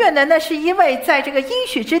埋怨呢，那是因为在这个应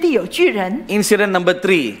许之地有巨人。 Incident number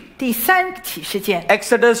 3, 第3起事件，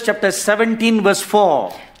 Exodus chapter 17 verse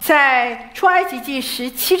 4. 在出埃及记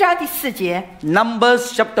17章第4节，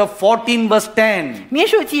 Numbers chapter 14 verse 10. 民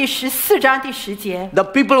数记14章第10节， The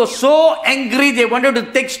people were so angry they wanted to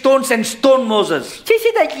take stones and stone Moses. 这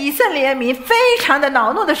些的以色列民非常的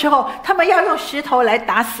恼怒的时候，他们要用石头来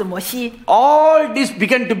打死摩西。 All this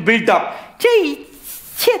began to build up. 这一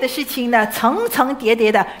切的事情呢，层层叠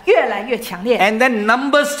叠的，越来越强烈。 And then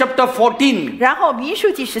Numbers chapter 14 然后民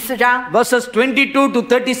数记14章 verses 22 to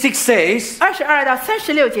 36 says, 22到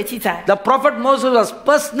36节记载， the prophet Moses was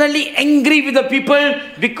personally angry with the people.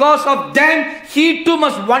 Because of them, he too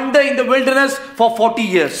must wander in the wilderness for 40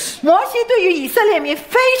 years. 摩西对于以色列民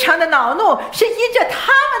非常的恼怒，是因着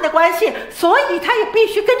他们的关系，所以他也必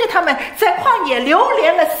须跟着他们在旷野流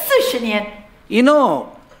连了40年。 You know,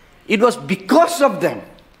 it was because of them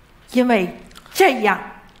因为这样，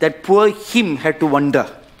 that poor him had to wander.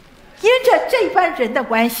 因着这班人的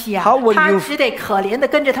关系啊 How will， 他 you- 只得可怜的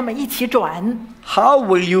跟着他们一起转。 How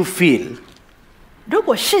will you feel? 如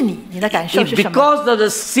果是你，你的感受 If 是什么？ because of the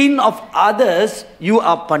sin of others, you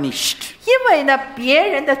are punished. 因为呢，别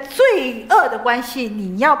人的罪恶的关系，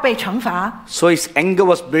你要被惩罚， So his anger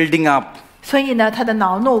was building up. 所以呢，他的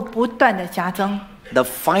恼怒不断的加增。 The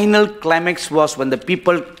final climax was when the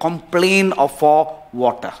people complained for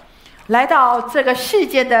water. 来到这个事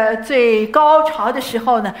件的最高潮的时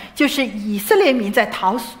候呢，就是以色列民在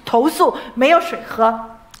投诉没有水喝，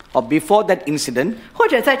 Or before that incident, 或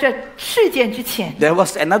者在这事件之前， there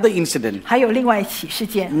was another incident. 还有另外一起事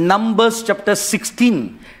件。 Numbers chapter 16.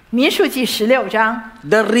 民数记16章，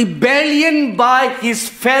 The rebellion by his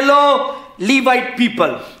fellow Levite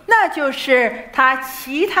people. 那就是他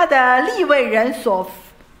其他的利未人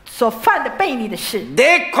所犯的悖逆的事。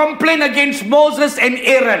 They complain against Moses and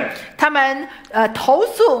Aaron. 他们投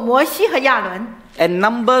诉摩西和亚伦。 And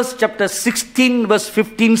Numbers chapter 16 verse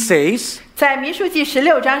 15 says, 在民数记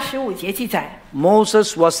16章15节记载，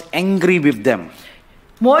 Moses was angry with them.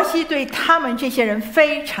 摩西对他们这些人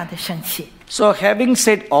非常的生气。 So having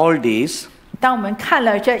said all this, 当我们看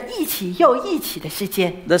了这一起又一起的事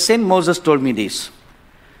件， the same Moses told me this.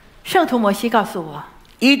 圣徒摩西告诉我，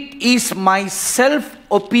 It is my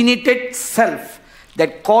self-opinionated self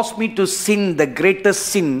that caused me to sin the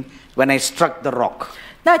greatest sin when I struck the rock.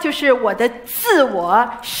 那就是我的自我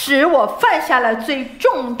使我犯下了最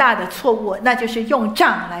重大的错误，那就是用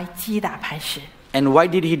杖来击打磐石。 And why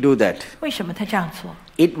did he do that? 为什么他这样做？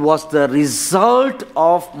 It was the result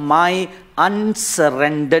of my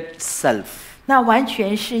unsurrendered self. 那完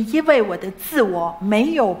全是因为我的自我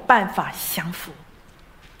没有办法降服。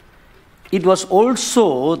 It was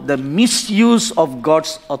also the misuse of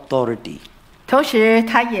God's authority. 同时，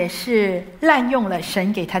他也是滥用了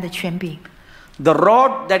神给他的权柄。 The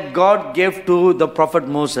rod that God gave to the prophet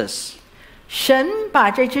Moses. 神把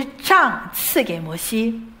这支杖赐给摩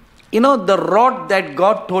西， You know, the rod that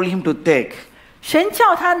God told him to take 神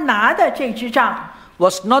叫他拿的这支杖，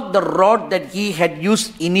 was not the rod that he had used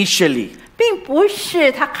initially. 并不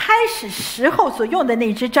是他开始时候所用的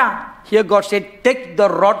那支杖。 Here God said, take the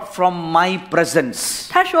rod from my presence.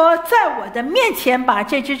 他说，在我的面前把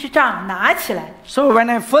这支杖拿起来。 So when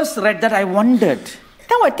I first read that, I wondered,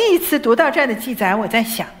 当我第一次读到这样的记载，我在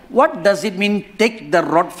想， what does it mean, take the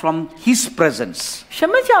rod from his presence? 什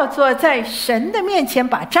么叫做在神的面前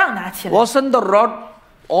把杖拿起来？ Wasn't the rod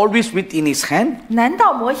always within his hand? 难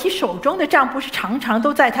道摩西手中的杖不是常常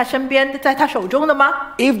都在他身边，在他手中的吗？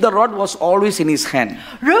 If the rod was always in his hand,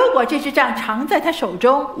 如果这支杖常在他手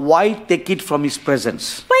中， why take it from his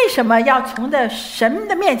presence? 为什么要从神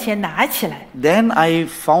的面前拿起来？ Then I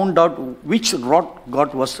found out which rod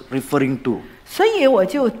God was referring to. 所以我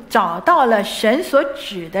就找到了神所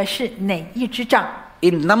指的是哪一支杖。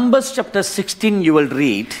 In Numbers chapter 16, you will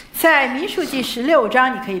read, 在民数记16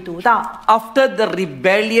章，你可以读到， after the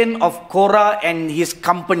rebellion of Korah and his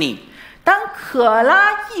company, 当可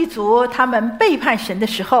拉一族他们背叛神的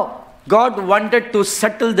时候， God wanted to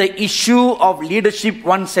settle the issue of leadership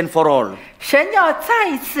once and for all. 神要再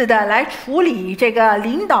一次的来处理这个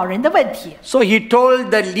领导人的问题。 So he told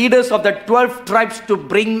the leaders of the 12 tribes to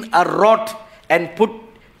bring a rod and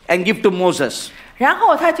give to Moses. 然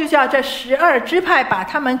后他就叫这12支派把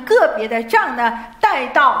他们个别的杖呢带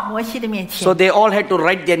到摩西的面前。 So they all had to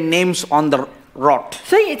write their names on the rod.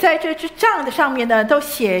 所以在这支杖的上面呢，都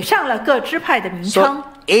写上了各支派的名称。 So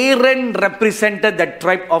Aaron represented the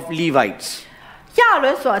tribe of Levites. 亚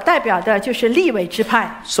伦所代表的就是利未支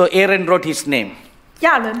派。 So Aaron wrote his name.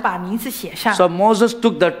 亚伦把名字写上。 So Moses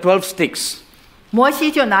took the 12 sticks. 摩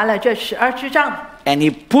西就拿了这12支杖， And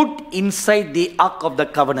he put inside the ark of the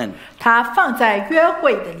covenant. 他放在约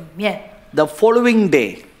柜的里面。 The following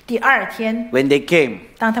day, 第二天， when they came,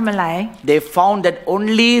 当他们来， they found that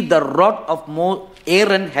only the rod of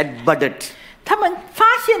Aaron had budded. 他们发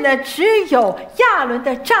现呢，只有亚伦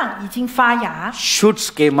的杖已经发芽， Shoots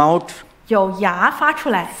came out, 有芽发出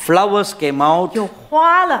来， flowers came out, 有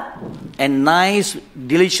花了， and nice,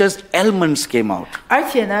 delicious almonds came out. 而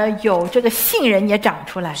且呢，有这个杏仁也长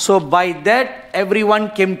出来。 So by that,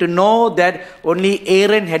 everyone came to know that only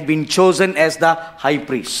Aaron had been chosen as the high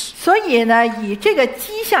priest. 所以呢，以这个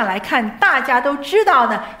迹象来看，大家都知道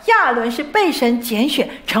呢，亚伦是被神拣选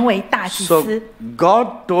成为大祭 So 司。 God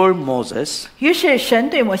told Moses, 于是神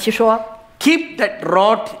对摩西说 keep that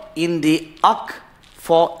rod in the ark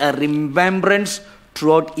for a remembrance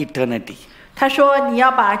throughout eternity. 他说你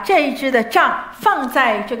要把这一支的杖放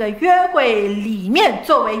在这个约柜里面，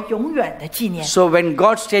作为永远的纪念。 So when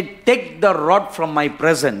God said, take the rod from my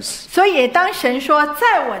presence, 所以当神说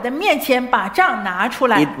在我的面前把杖拿出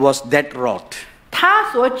来， it was that rod.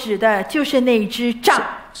 他所指的就是那支杖。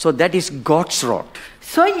 So that is God's rod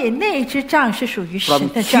所以那支杖是属于 from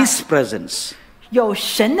神的杖， his presence. 有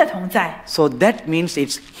神的同在。 So that means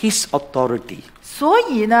it's his authority, 所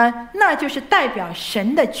以呢，那就是代表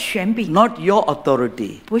神的权柄， not your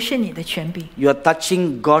authority. 不是你的权柄。 You are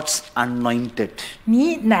touching God's anointed.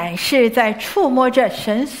 你乃是在触摸着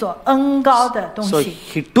神所恩膏的东 So 西。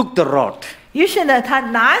 he took the rod. 于是呢，他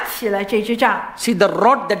拿起了这支杖。 See, the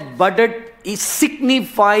rod that budded, it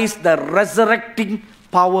signifies the resurrecting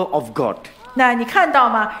power of God. 那你看到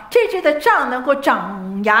吗？这支的杖能够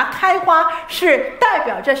长芽开花，是代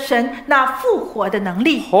表着神那复活的能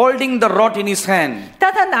力。 Holding the rod in his hand,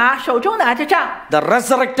 当他手中拿着杖， the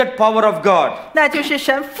resurrected power of God, 那就是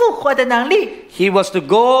神复活的能力。 he was to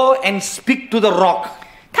go and speak to the rock.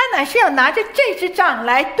 他乃是要拿着这支杖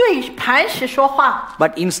来对磐石说话，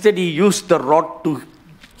 But instead he used the rod to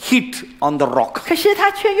hit on the rock. 可是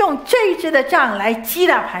他却用这一支的杖来击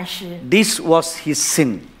打磐石。 This was his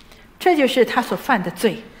sin. 这就是他所犯的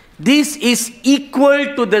罪。 This is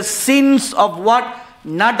equal to the sins of what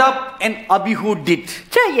Nadab and Abihu did.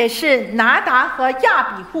 这也是拿达和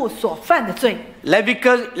亚比户所犯的罪。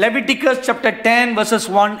 Leviticus chapter 10 verses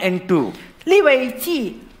 1 and 2. 利未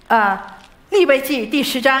记第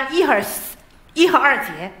10章1和2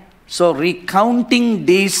节。 So recounting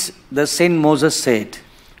this, the saint Moses said,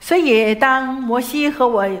 所以当摩西和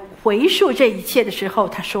我回述这一切的时候，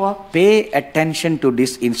他说 pay attention to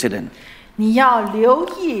this incident. 你要留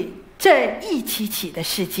意这一起起的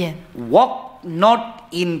事件， Walk not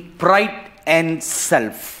in pride and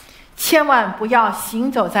self. 千万不要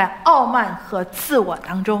行走在傲慢和自我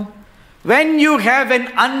当中。 When you have an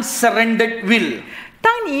unsurrendered will,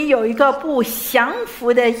 当你有一个不降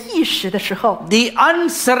服的意识的时候， the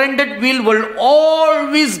unsurrendered will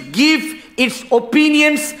always give its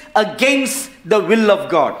opinions against the will of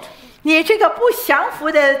God. 你这个不降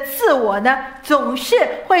服的自我呢，总是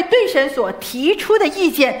会对神所提出的意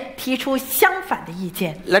见提出相反的意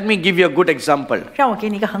见。 Let me give you a good example. 让我给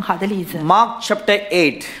你一个很好的例子， Mark chapter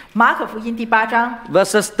 8, 马可福音第8章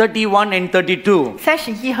verses 31 and 32.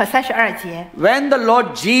 31和32节。 When the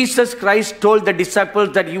Lord Jesus Christ told the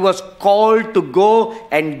disciples that he was called to go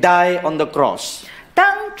and die on the cross, 当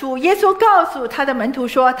主耶稣告诉他的门徒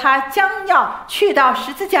说他将要去到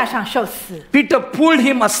十字架上受死， Peter pulled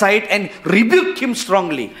him aside and rebuked him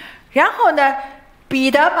strongly. 然后呢，彼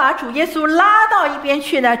得把主耶稣拉到一边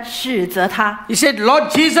去呢，指责他。 He said, Lord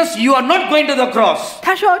Jesus, you are not going to the cross.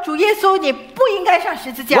 他说：“主耶稣，你不应该上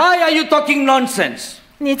十字架， Why are you talking nonsense?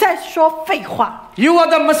 你在说废话。 You are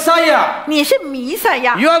the Messiah. 你是弥赛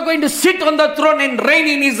亚， You are going to sit on the throne and reign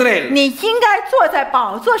in Israel. 你应该坐在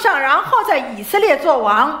宝座上，然后在以色列做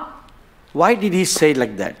王。” Why did he say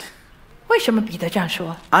like that? 为什么彼得这样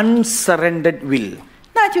说？ Unsurrendered will.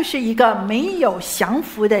 那就是一个没有降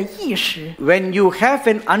服的意识。 When you have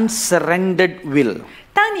an unsurrendered will,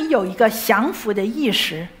 当你有一个降服的意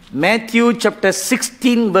识， Matthew chapter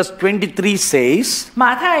 16 verse 23 says,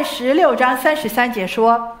 马太16章33节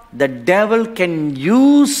说， the devil can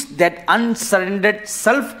use that unsurrendered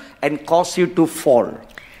self and cause you to fall.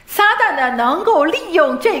 撒旦呢能够利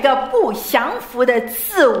用这个不降服的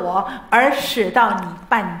自我，而使到你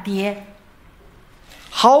半跌。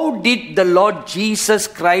 How did the Lord Jesus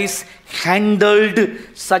Christ handled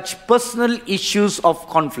such personal issues of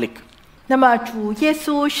conflict? 那么主耶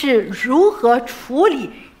稣是如何处理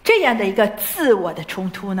这样的一个自我的冲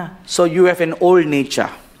突呢？ So you have an old nature.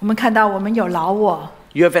 我们看到我们有老我，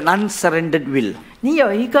 You have an unsurrendered will. 你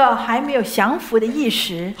有一个还没有降服的意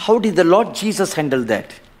识。 How did the Lord Jesus handle that?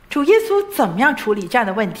 主耶稣怎么样处理这样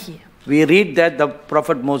的问题？ We read that the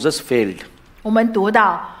prophet Moses failed. 我们读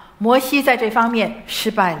到摩西在这方面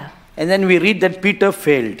失败了， And then we read that Peter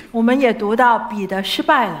failed. 我们也读到彼得失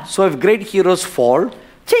败了。 So if great heroes fall,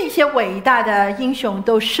 这些伟大的英雄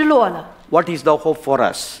都失落了， what is the hope for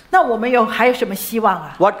us? 那我们还有什么希望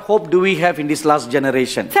啊？ What hope do we have in this last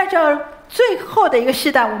generation? 在这最后的一个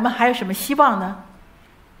世代，我们还有什么希望呢？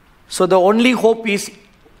 So the only hope is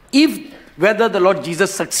whether the Lord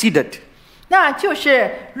Jesus succeeded. 那就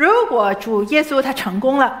是如果主耶稣他成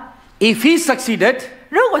功了， If he succeeded,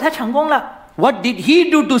 如果他成功了， what did he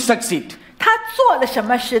do to succeed? 他做了什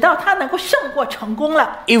么使到他能够胜过成功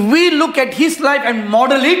了？ If we look at his life and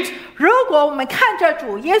model it, 如果我们看着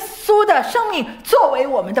主耶稣的生命作为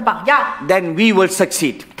我们的榜样， then we will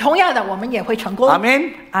succeed. 同样的，我们也会成功。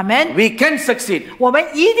 Amen? 阿门。 We can succeed. 我们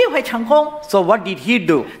一定会成功。 So what did he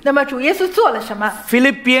do? 那么主耶稣做了什么？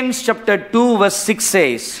 Philippians chapter 2 verse 6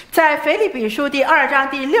 says, 在腓立比书第2章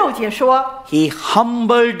第6节说， he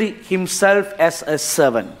humbled himself as a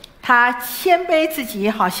servant. 他谦卑自己，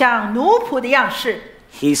好像奴仆的样式。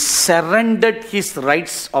 He surrendered his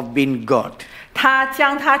rights of being God. 他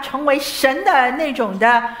将他成为神的那种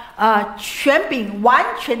的权柄完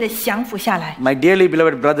全的降服下来。 My dearly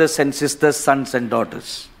beloved brothers and sisters, sons and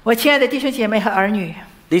daughters, 我亲爱的弟兄姐妹和儿女，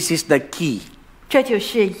 this is the key. 这就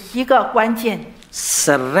是一个关键，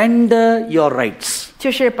 Surrender your rights.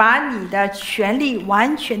 就是把你的权利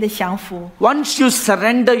完全的降服。 Once you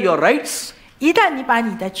surrender your rights, 一旦你把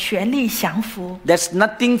你的权利降服， there's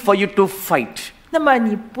nothing for you to fight. 那么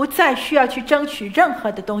你不再需要去争取任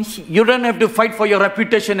何的东西。 You don't have to fight for your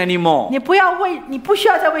reputation anymore, 你不需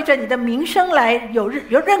要再为着你的名声来有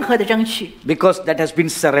任何的争取， because that has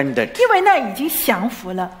been surrendered. 因为那已经降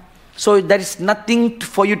服了。 So there is nothing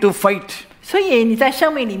for you to fight. 所以你在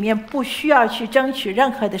生命里面不需要去争取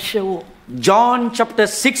任何的事物。 John chapter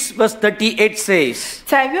 6 verse 38 says,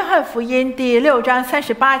 在约翰福音第6章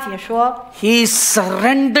38节说， he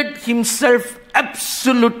surrendered himself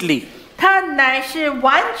absolutely. 他乃是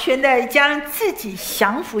完全的将自己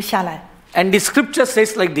降服下来。 And the scripture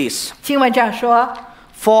says like this, 经文这样说，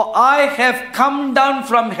 for I have come down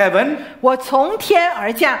from heaven 我从天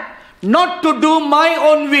而降， not to do my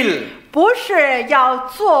own will, 不是要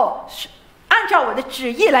按照我的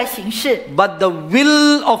旨意来行事， but the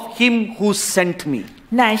will of him who sent me.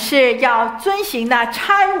 乃是要遵行那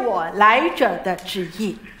差我来者的旨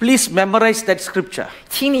意。 Please memorize that scripture.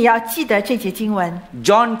 请你要记得这节经文，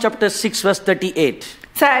 John chapter 6 verse 38.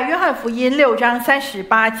 在约翰福音6章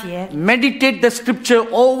38节， Meditate the scripture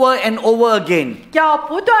over and over again. 要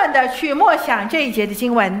不断的去默想这一节的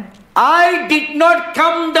经文。 I did not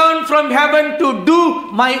come down from heaven to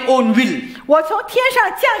do my own will, 我从天上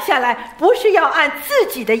降下来，不是要按自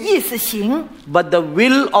己的意思行， but the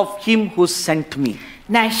will of him who sent me.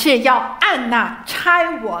 乃是要按那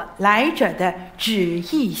差我来者的旨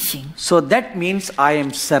意行。 So that means I am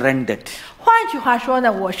surrendered. 换句话说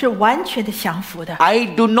呢，我是完全的降服的。 I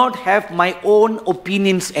do not have my own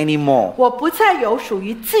opinions anymore. 我不再有属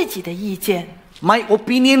于自己的意见， My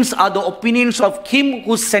opinions are the opinions of Him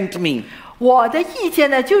who sent me. 我的意见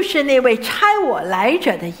呢，就是那位差我来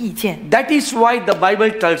者的意见。 That is why the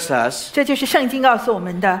Bible tells us 这就是圣经告诉我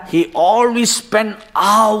们的。 He always spent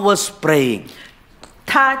hours praying.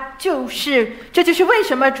 这就是为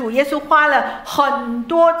什么主耶稣花了很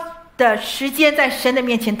多的时间在神的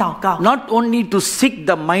面前祷告， Not only to seek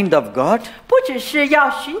the mind of God, 不只是要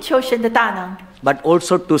寻求神的大能， but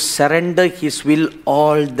also to surrender His will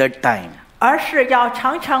all the time. 而是要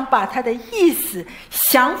常常把他的意思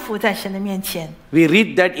降服在神的面前。 We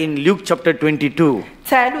read that in Luke chapter 22,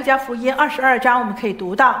 在路加福音22章，我们可以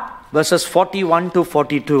读到 verses 41 to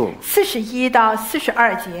 42. 41到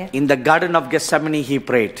42节， In the Garden of Gethsemane, He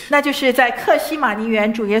prayed, 那就是在克西马尼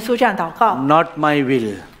园，主耶稣这样祷告： Not my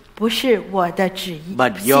will, 不是我的旨意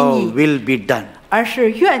but 心 your 意， will be done. 而是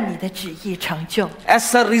愿你的旨意成就。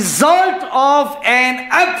 As a result of an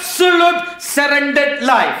absolute surrendered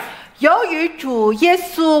life, 由于主耶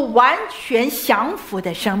稣完全降服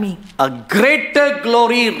的生命， a greater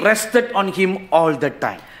glory rested on Him all the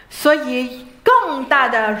time. 所以更大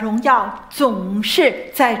的荣耀总是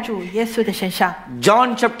在主耶稣的身上。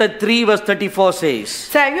 John chapter 3 verse 34 says,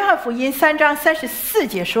 在约翰福音3章34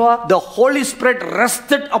节说， The Holy Spirit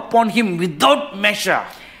rested upon Him without measure.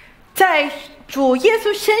 在主耶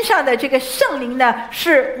稣身上的这个圣灵呢，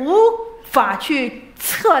是无法去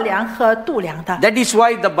测量和度量的。 That is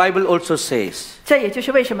why the Bible also says, 这也就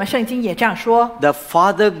是为什么圣经也这样说， the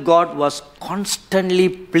Father God was constantly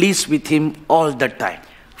pleased with Him all the time.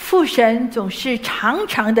 父神总是常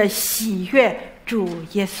常的喜悦主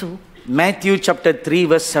耶稣。 Matthew chapter 3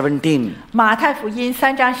 verse 17, 马太福音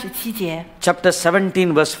3章17节， chapter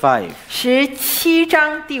 17 verse 5. 17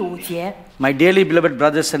章第5节。 My dearly beloved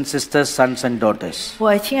brothers and sisters, sons and daughters,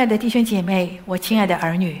 我亲爱的弟兄姐妹，我亲爱的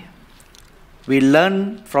儿女， we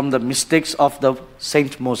learn from the mistakes of the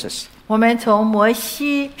Saint Moses. 我们从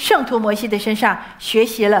圣徒摩西的身上学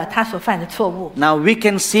习了他所犯的错误。 Now we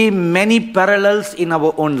can see many parallels in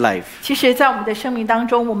our own life. 其实在我们的生命当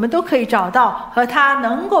中，我们都可以找到和他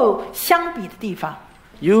能够相比的地方。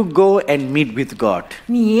 You go and meet with God,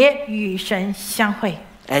 你与神相会，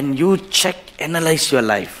 and you check, analyze your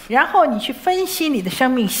life, 然后你去分析你的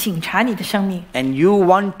生命，省察你的生命。 and you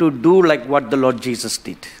want to do like what the Lord Jesus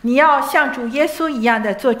did. 你要像主耶稣一样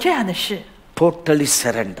的做这样的事， Totally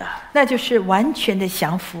surrender, 那就是完全的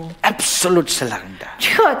降服， absolute surrender.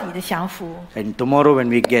 彻底的降服。 And tomorrow when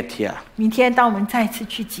we get here, 明天当我们再次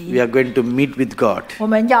聚 we 集， are going to meet with God. 我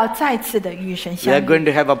们要再次的与神 We 相 are 遇， going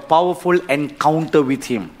to have a powerful encounter with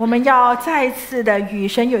Him. 我们要再次的与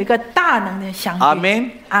神有一个大能的相遇。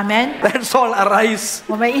 Amen. 阿门。 Let's all arise.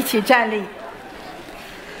 我们一起站立。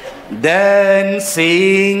 Then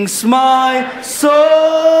sings my soul,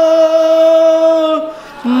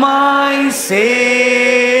 my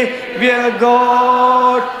Savior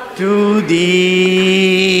God, to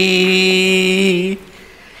Thee.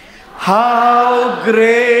 How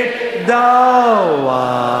great Thou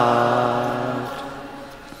art!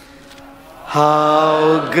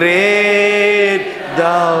 How great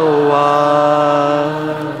Thou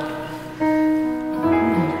art!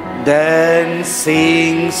 Then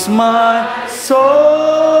sings my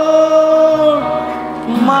soul,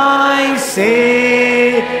 my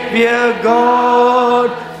Savior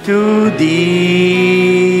God, to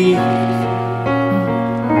Thee.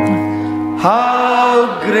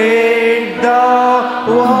 How great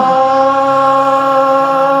Thou art!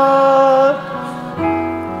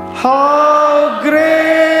 How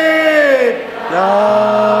great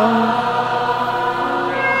Thou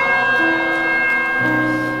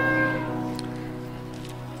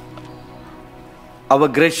Our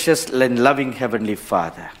gracious and loving Heavenly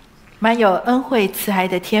Father, 满有恩惠慈爱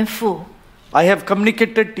的天父， I have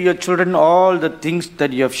communicated to your children all the things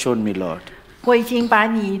that you have shown me, Lord. 我已经把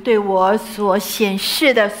你对我所显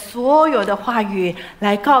示的所有的话语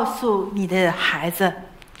来告诉你的孩子，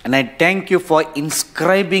 And I thank you for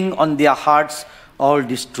inscribing on their hearts all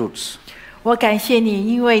these truths. 我感谢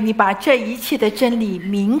你，因为你把这一切的真理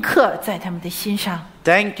铭刻在他们的心上。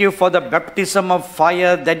 Thank you for the baptism of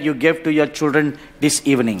fire that you gave to your children this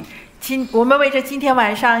evening. 我们为着今天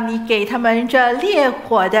晚上你给他们这烈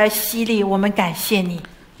火的洗礼，我们感谢你。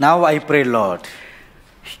 Now I pray, Lord,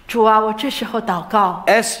 主啊，我这时候祷告，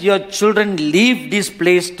 as your children leave this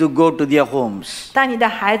place to go to their homes, 当你的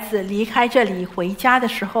孩子离开这里回家的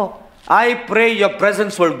时候， I pray your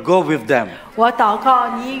presence will go with them. 我祷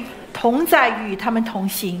告你同在与他们同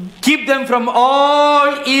行。 Keep them from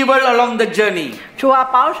all evil along the journey. 主啊，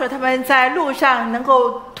保守他们在路上能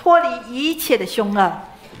够脱离一切的凶恶。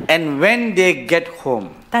And when they get home,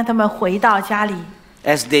 当他们回到家里，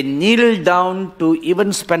 as they kneel down to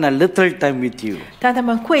even spend a little time with you, 当他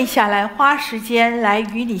们跪下来花时间来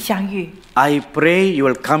与你相遇， I pray you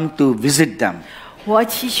will come to visit them. 我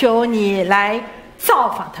祈求你来造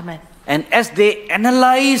访他们。 And as they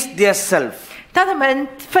analyze their self, 当他们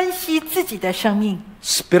分析自己的生命，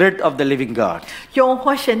 Spirit of the living God, 永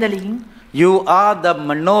活神的灵， you are the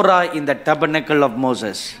menorah in the tabernacle of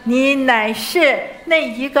Moses. 你乃是那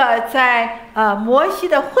一个在摩西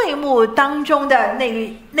的会幕当中的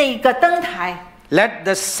那个灯台。 Let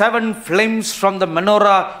the 7 flames from the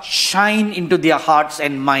menorah shine into their hearts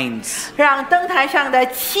and minds. 让灯台上的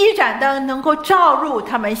7盏灯能够照入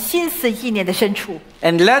他们心思意念的深处，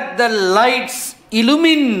 And let the lights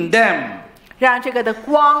illumine them 让这个的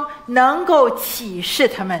光能够启示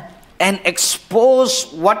他们， and expose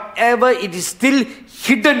whatever it is still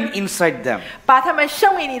hidden inside them. 把他们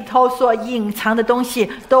生命里头所隐藏的东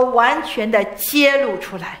西都完全的揭露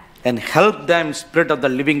出来。 And help them, Spirit of the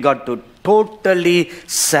living God, to totally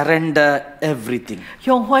surrender everything.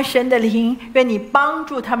 永活神的灵，愿你帮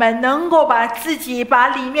助他们能够把自己、把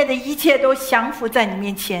里面的一切都降服在你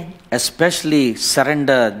面前， Especially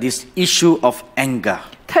surrender this issue of anger.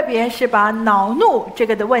 特别是把恼怒这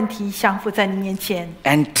个的问题降服在你面前，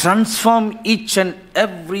 And transform each and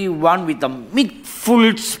every one with a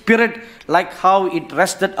meekful spirit, like how it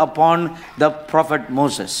rested upon the prophet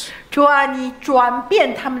Moses. 主啊，你转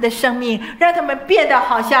变他们的生命，让他们变得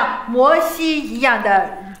好像摩西一样的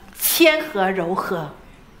谦和柔和。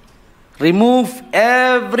 Remove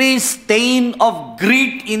every stain of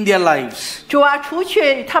greed in their lives, 主啊，除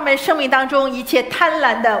去他们生命当中一切贪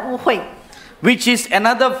婪的污秽， which is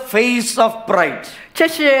another phase of pride. 这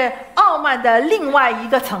是傲慢的另外一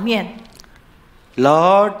个层面。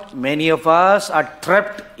 Lord, many of us are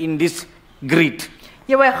trapped in this greed.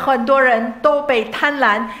 因为很多人都被贪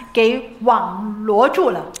婪给网罗住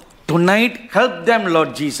了。 Tonight, help them,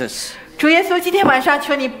 Lord Jesus. 主耶稣，今天晚上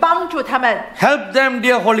求你帮助他们， Help them,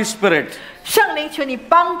 dear Holy Spirit, 圣灵求你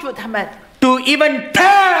帮助他们， to even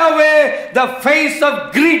tear away the face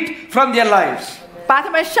of greed from their lives. 把他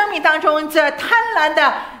们生命当中这贪婪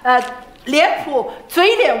的脸谱、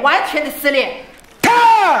嘴脸完全的撕裂，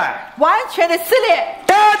 Tear! 完全的撕裂，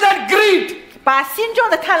 Tear that greed 把心中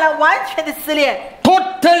的贪婪完全的撕裂，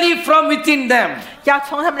 totally from within them. 要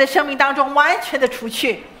从他们的生命当中完全的除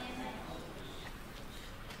去。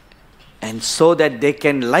 And so that they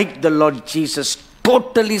can, like the Lord Jesus,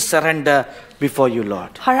 totally surrender before you, Lord.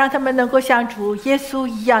 好让他们能够像主耶稣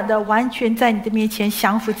一样的完全在你的面前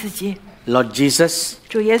降服自己。 Lord Jesus,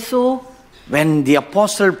 主耶稣， when the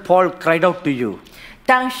Apostle Paul cried out to you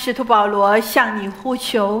当使徒保罗向你呼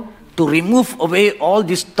求， to remove away all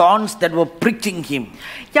these thorns that were pricking him,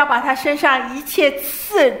 要把他身上一切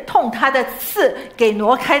刺痛他的刺给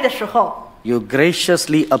挪开的时候， you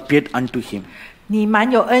graciously appeared unto him. 你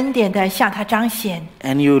满有恩典的向他彰显，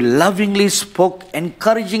 And you lovingly spoke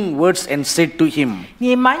encouraging words and said to him,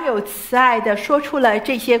 你满有慈爱的说出了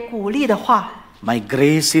这些鼓励的话。 My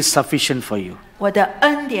grace is sufficient for you. 我的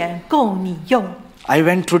恩典够你用。 I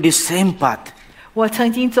went through the same path. 我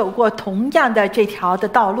曾经走过同样的这条的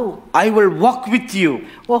道路， I will walk with you.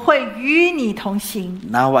 我会与你同行。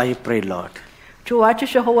 Now I pray, Lord, 主啊，这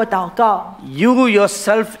时候我祷告， you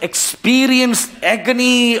yourself experienced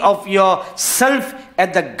agony of yourself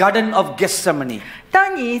at the Garden of Gethsemane.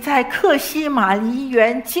 当你在克西马尼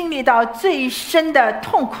园经历到最深的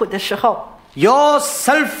痛苦的时候，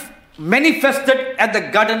 Yourself manifested at the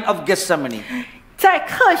Garden of Gethsemane. 在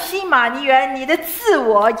克西马尼园，你的自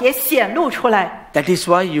我也显露出来。 That is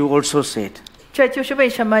why you also said, 这就是为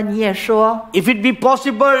什么你也说， if it be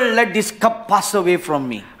possible, let this cup pass away from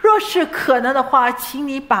me. 若是可能的话，请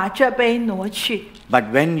你把这杯挪去。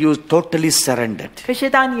 But when you totally surrendered, 可是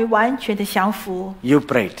当你完全的降服， you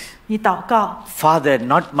prayed, 你祷告， Father,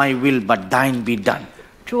 not my will, but thine be done.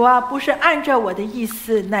 主啊，不是按照我的意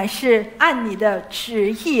思，乃是按你的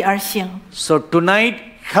旨意而行。 So tonight,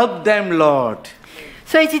 help them, Lord.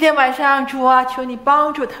 所以今天晚上，主啊，求你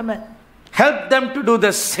帮助他们， Help them to do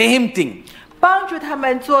the same thing. 帮助他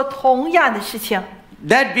们做同样的事情。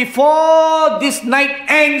 That before this night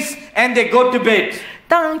ends and they go to bed,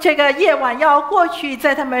 当这个夜晚要过去，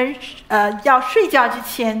在他们要睡觉之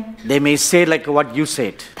前， they may say like what you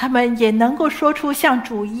said. 他们也能够说出像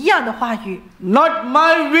主一样的话语。 Not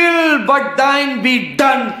my will, but thine be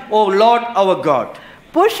done, O Lord our God.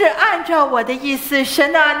 不是按照我的意思，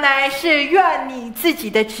神啊，乃是愿你自己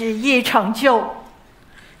的旨意成就。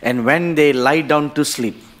 And when they lie down to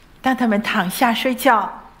sleep, 当他们躺下睡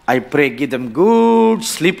觉， I pray, give them good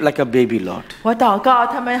sleep like a baby, Lord. 我祷告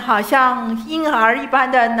他们好像婴儿一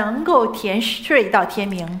般的能够甜睡到天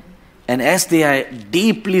明。 And as they are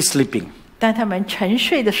deeply sleeping, 当他们沉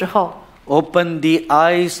睡的时候， open the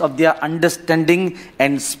eyes of their understanding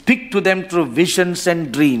and speak to them through visions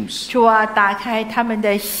and dreams. 主啊，打开他们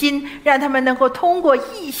的心，让他们能够通过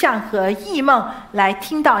异象和异梦来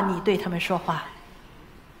听到你对他们说话。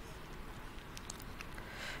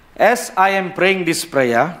 As I am praying this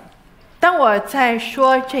prayer, 当我在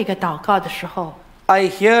说这个祷告的时候， I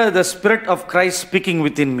hear the Spirit of Christ speaking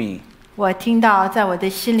within me. 我听到在我的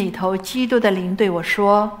心里头，基督的灵对我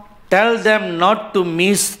说 Tell them not to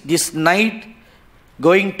miss this night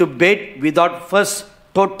going to bed without first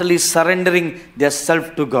totally surrendering their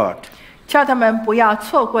self to God. 叫他们不要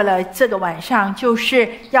错过了这个晚上，就是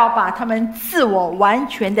要把他们自我完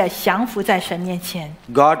全的降服在神面前。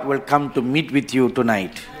 God will come to meet with you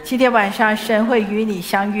tonight. 今天晚上，神会与你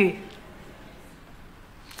相遇，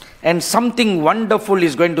 And something wonderful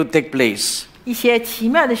is going to take place. 一些奇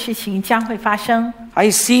妙的事情将会发生。 I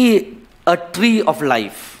see a tree of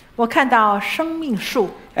life. 我看到生命树，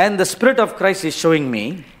 And the Spirit of Christ is showing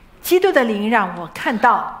me 基督的灵让我看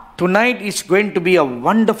到， tonight is going to be a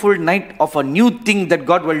wonderful night of a new thing that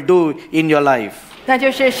God will do in your life. 那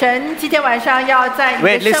就是神今天晚上要在你的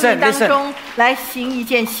Wait, 生命当 listen. 中来行一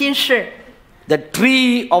件新事。 The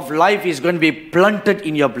tree of life is going to be planted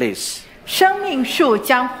in your place. 生命树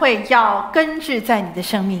将会要根治在你的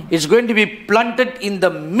生命， It's going to be planted in the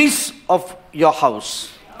midst of your house.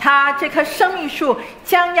 它这棵生命树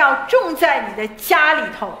将要种在你的家里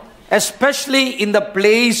头， Especially in the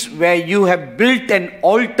place where you have built an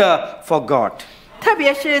altar for God. 特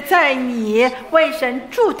别是在你为神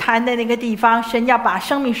筑坛的那个地方，神要把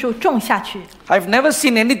生命树种下去。 I've never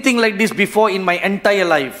seen anything like this before in my entire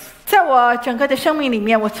life. 在我整个的生命里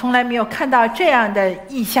面，我从来没有看到这样的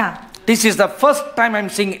意象。 This is the first time I'm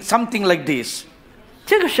seeing something like this.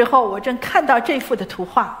 这个时候，我正看到这幅的图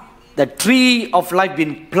画， The tree of life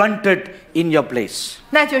being planted in your place.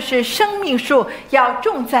 那就是生命树要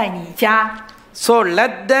种在你家。 So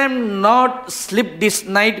let them not sleep this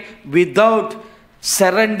night without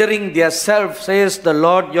surrendering their self, says the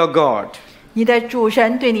Lord your God. 你的主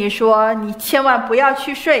神对你说：“你千万不要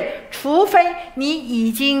去睡，除非你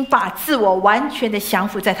已经把自我完全的降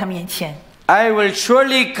服在他面前。 I will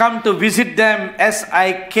surely come to visit them as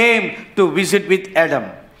I came to visit with Adam.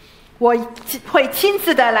 我会亲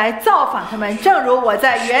自的来造访他们，正如我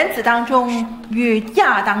在园子当中与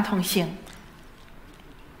亚当同行。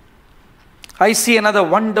 I see another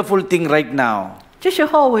wonderful thing right now. 这时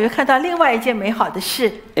候，我又看到另外一件美好的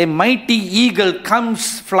事。 A mighty eagle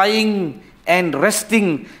comes flying and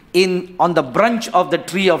resting on the branch of the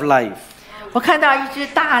tree of life. 我看到一只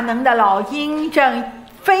大能的老鹰正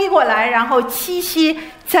飞过来，然后栖息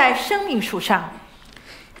在生命树上。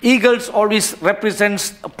 Eagles always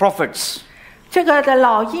represents prophets. 这个的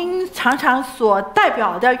老鹰常常所代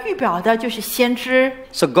表的、预表的就是先知，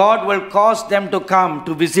 So God will cause them to come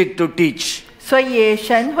to visit, to teach. 所以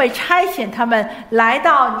神会差遣他们来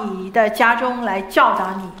到你的家中来教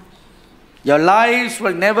导你。 Your lives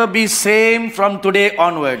will never be same from today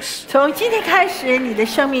onwards. 从今天开始，你的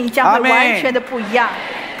生命将会 Amen 完全的不一样。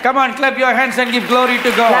 Come on, clap your hands and give glory to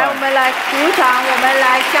来，我 God. 们来鼓掌，我们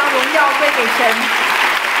来将荣耀归给神。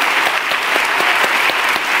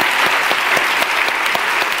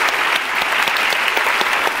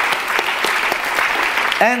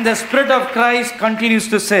 And the Spirit of Christ continues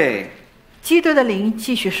to say, 基督的灵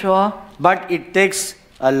继续说， but it takes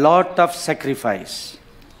a lot of sacrifice,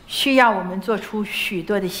 需要我们做出许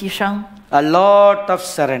多的牺牲， a lot of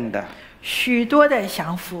surrender. 许多的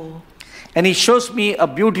降服。 And he shows me a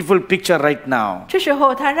beautiful picture right now. 这时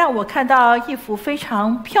候，他让我看到一幅非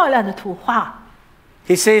常漂亮的图画。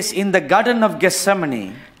 He says, in the Garden of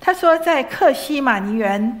Gethsemane, 他说，在克西马尼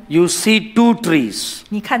园， you see two trees.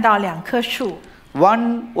 你看到两棵树，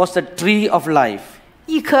 One was the tree of life,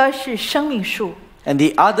 一棵是生命树， and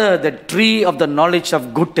the other the tree of the knowledge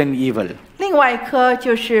of good and evil. 另外一棵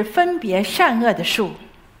就是分别善恶的树。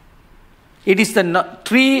 It is the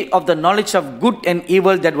tree of the knowledge of good and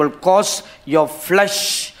evil that will cause your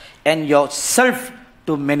flesh and yourself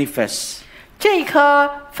to manifest. 这一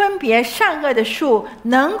棵分别善恶的树，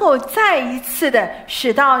能够再一次的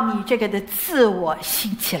使到你这个的自我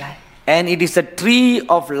兴起来。 And it is the tree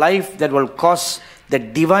of life that will cause the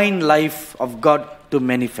divine life of God to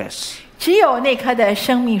manifest. 只有那棵的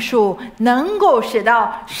生命树，能够使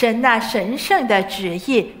到神那神圣的旨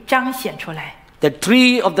意彰显出来。 The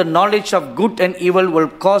tree of the knowledge of good and evil will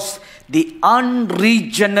cause the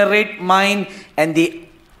unregenerate mind and the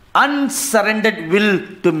unsurrendered will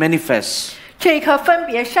to manifest. 这棵分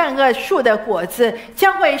别善恶树的果子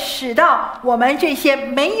将会使到我们这些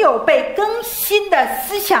没有被更新的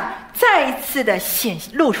思想再一次的显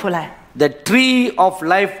露出来。The tree of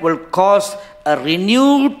life will cause a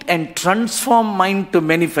renewed and transformed mind to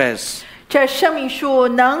manifest. 这生命树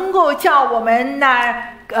能够叫我们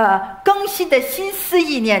那更新的心思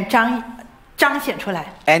意念彰显出来，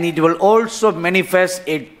 And it will also manifest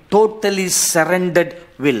a totally surrendered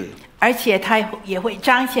will. 而且它也会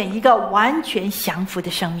彰显一个完全降服的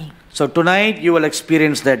生命。 So tonight you will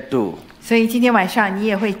experience that too. 所以今天晚上你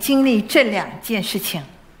也会经历这两件事情。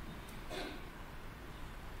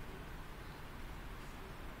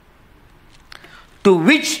To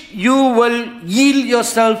which you will yield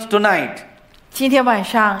yourselves tonight. 今天晚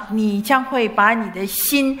上你将会把你的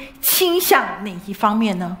心倾向哪一方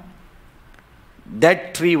面呢？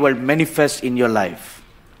 That tree will manifest in your life.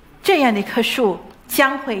 这样的一棵树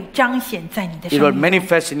将会彰显在你的 It will 生命中，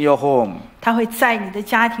 manifest in your home. 它会在你的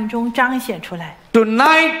家庭中彰显出来。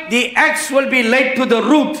 Tonight the axe will be laid to the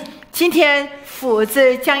root. 今天斧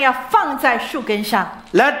子将要放在树根上，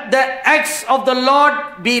 Let the axe of the Lord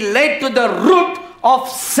be laid to the root of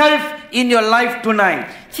self in your life tonight.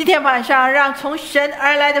 今天晚上让从神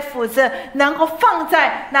而来的斧子能够放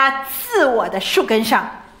在那自我的树根上。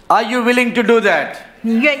 Are you willing to do that?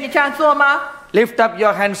 你愿意这样做吗？ Lift up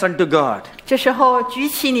your hands unto God. 这时候举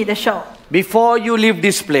起你的手， Before you leave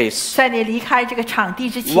this place, 在你离开这个场地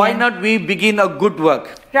之 why 前， not we begin a good work?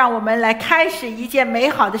 让我们来开始一件美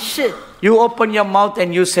好的事。 You open your mouth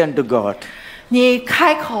and you say unto God, 你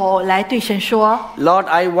开口来对神说 Lord,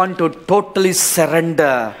 I want to totally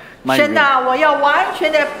surrender my 神 will. 啊，我要完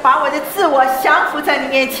全的把我的自我降服在你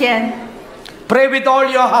面前。 Pray with all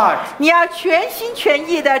your heart. 你要全心全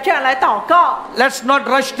意的这样来祷告， Let's not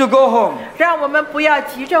rush to go home. 让我们不要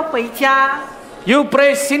急着回家。 You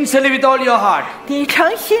pray sincerely with all your heart. 你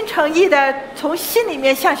诚心诚意的从心里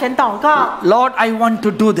面向神祷告， Lord, I want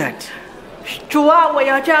to do that. 主啊，我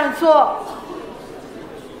要这样做。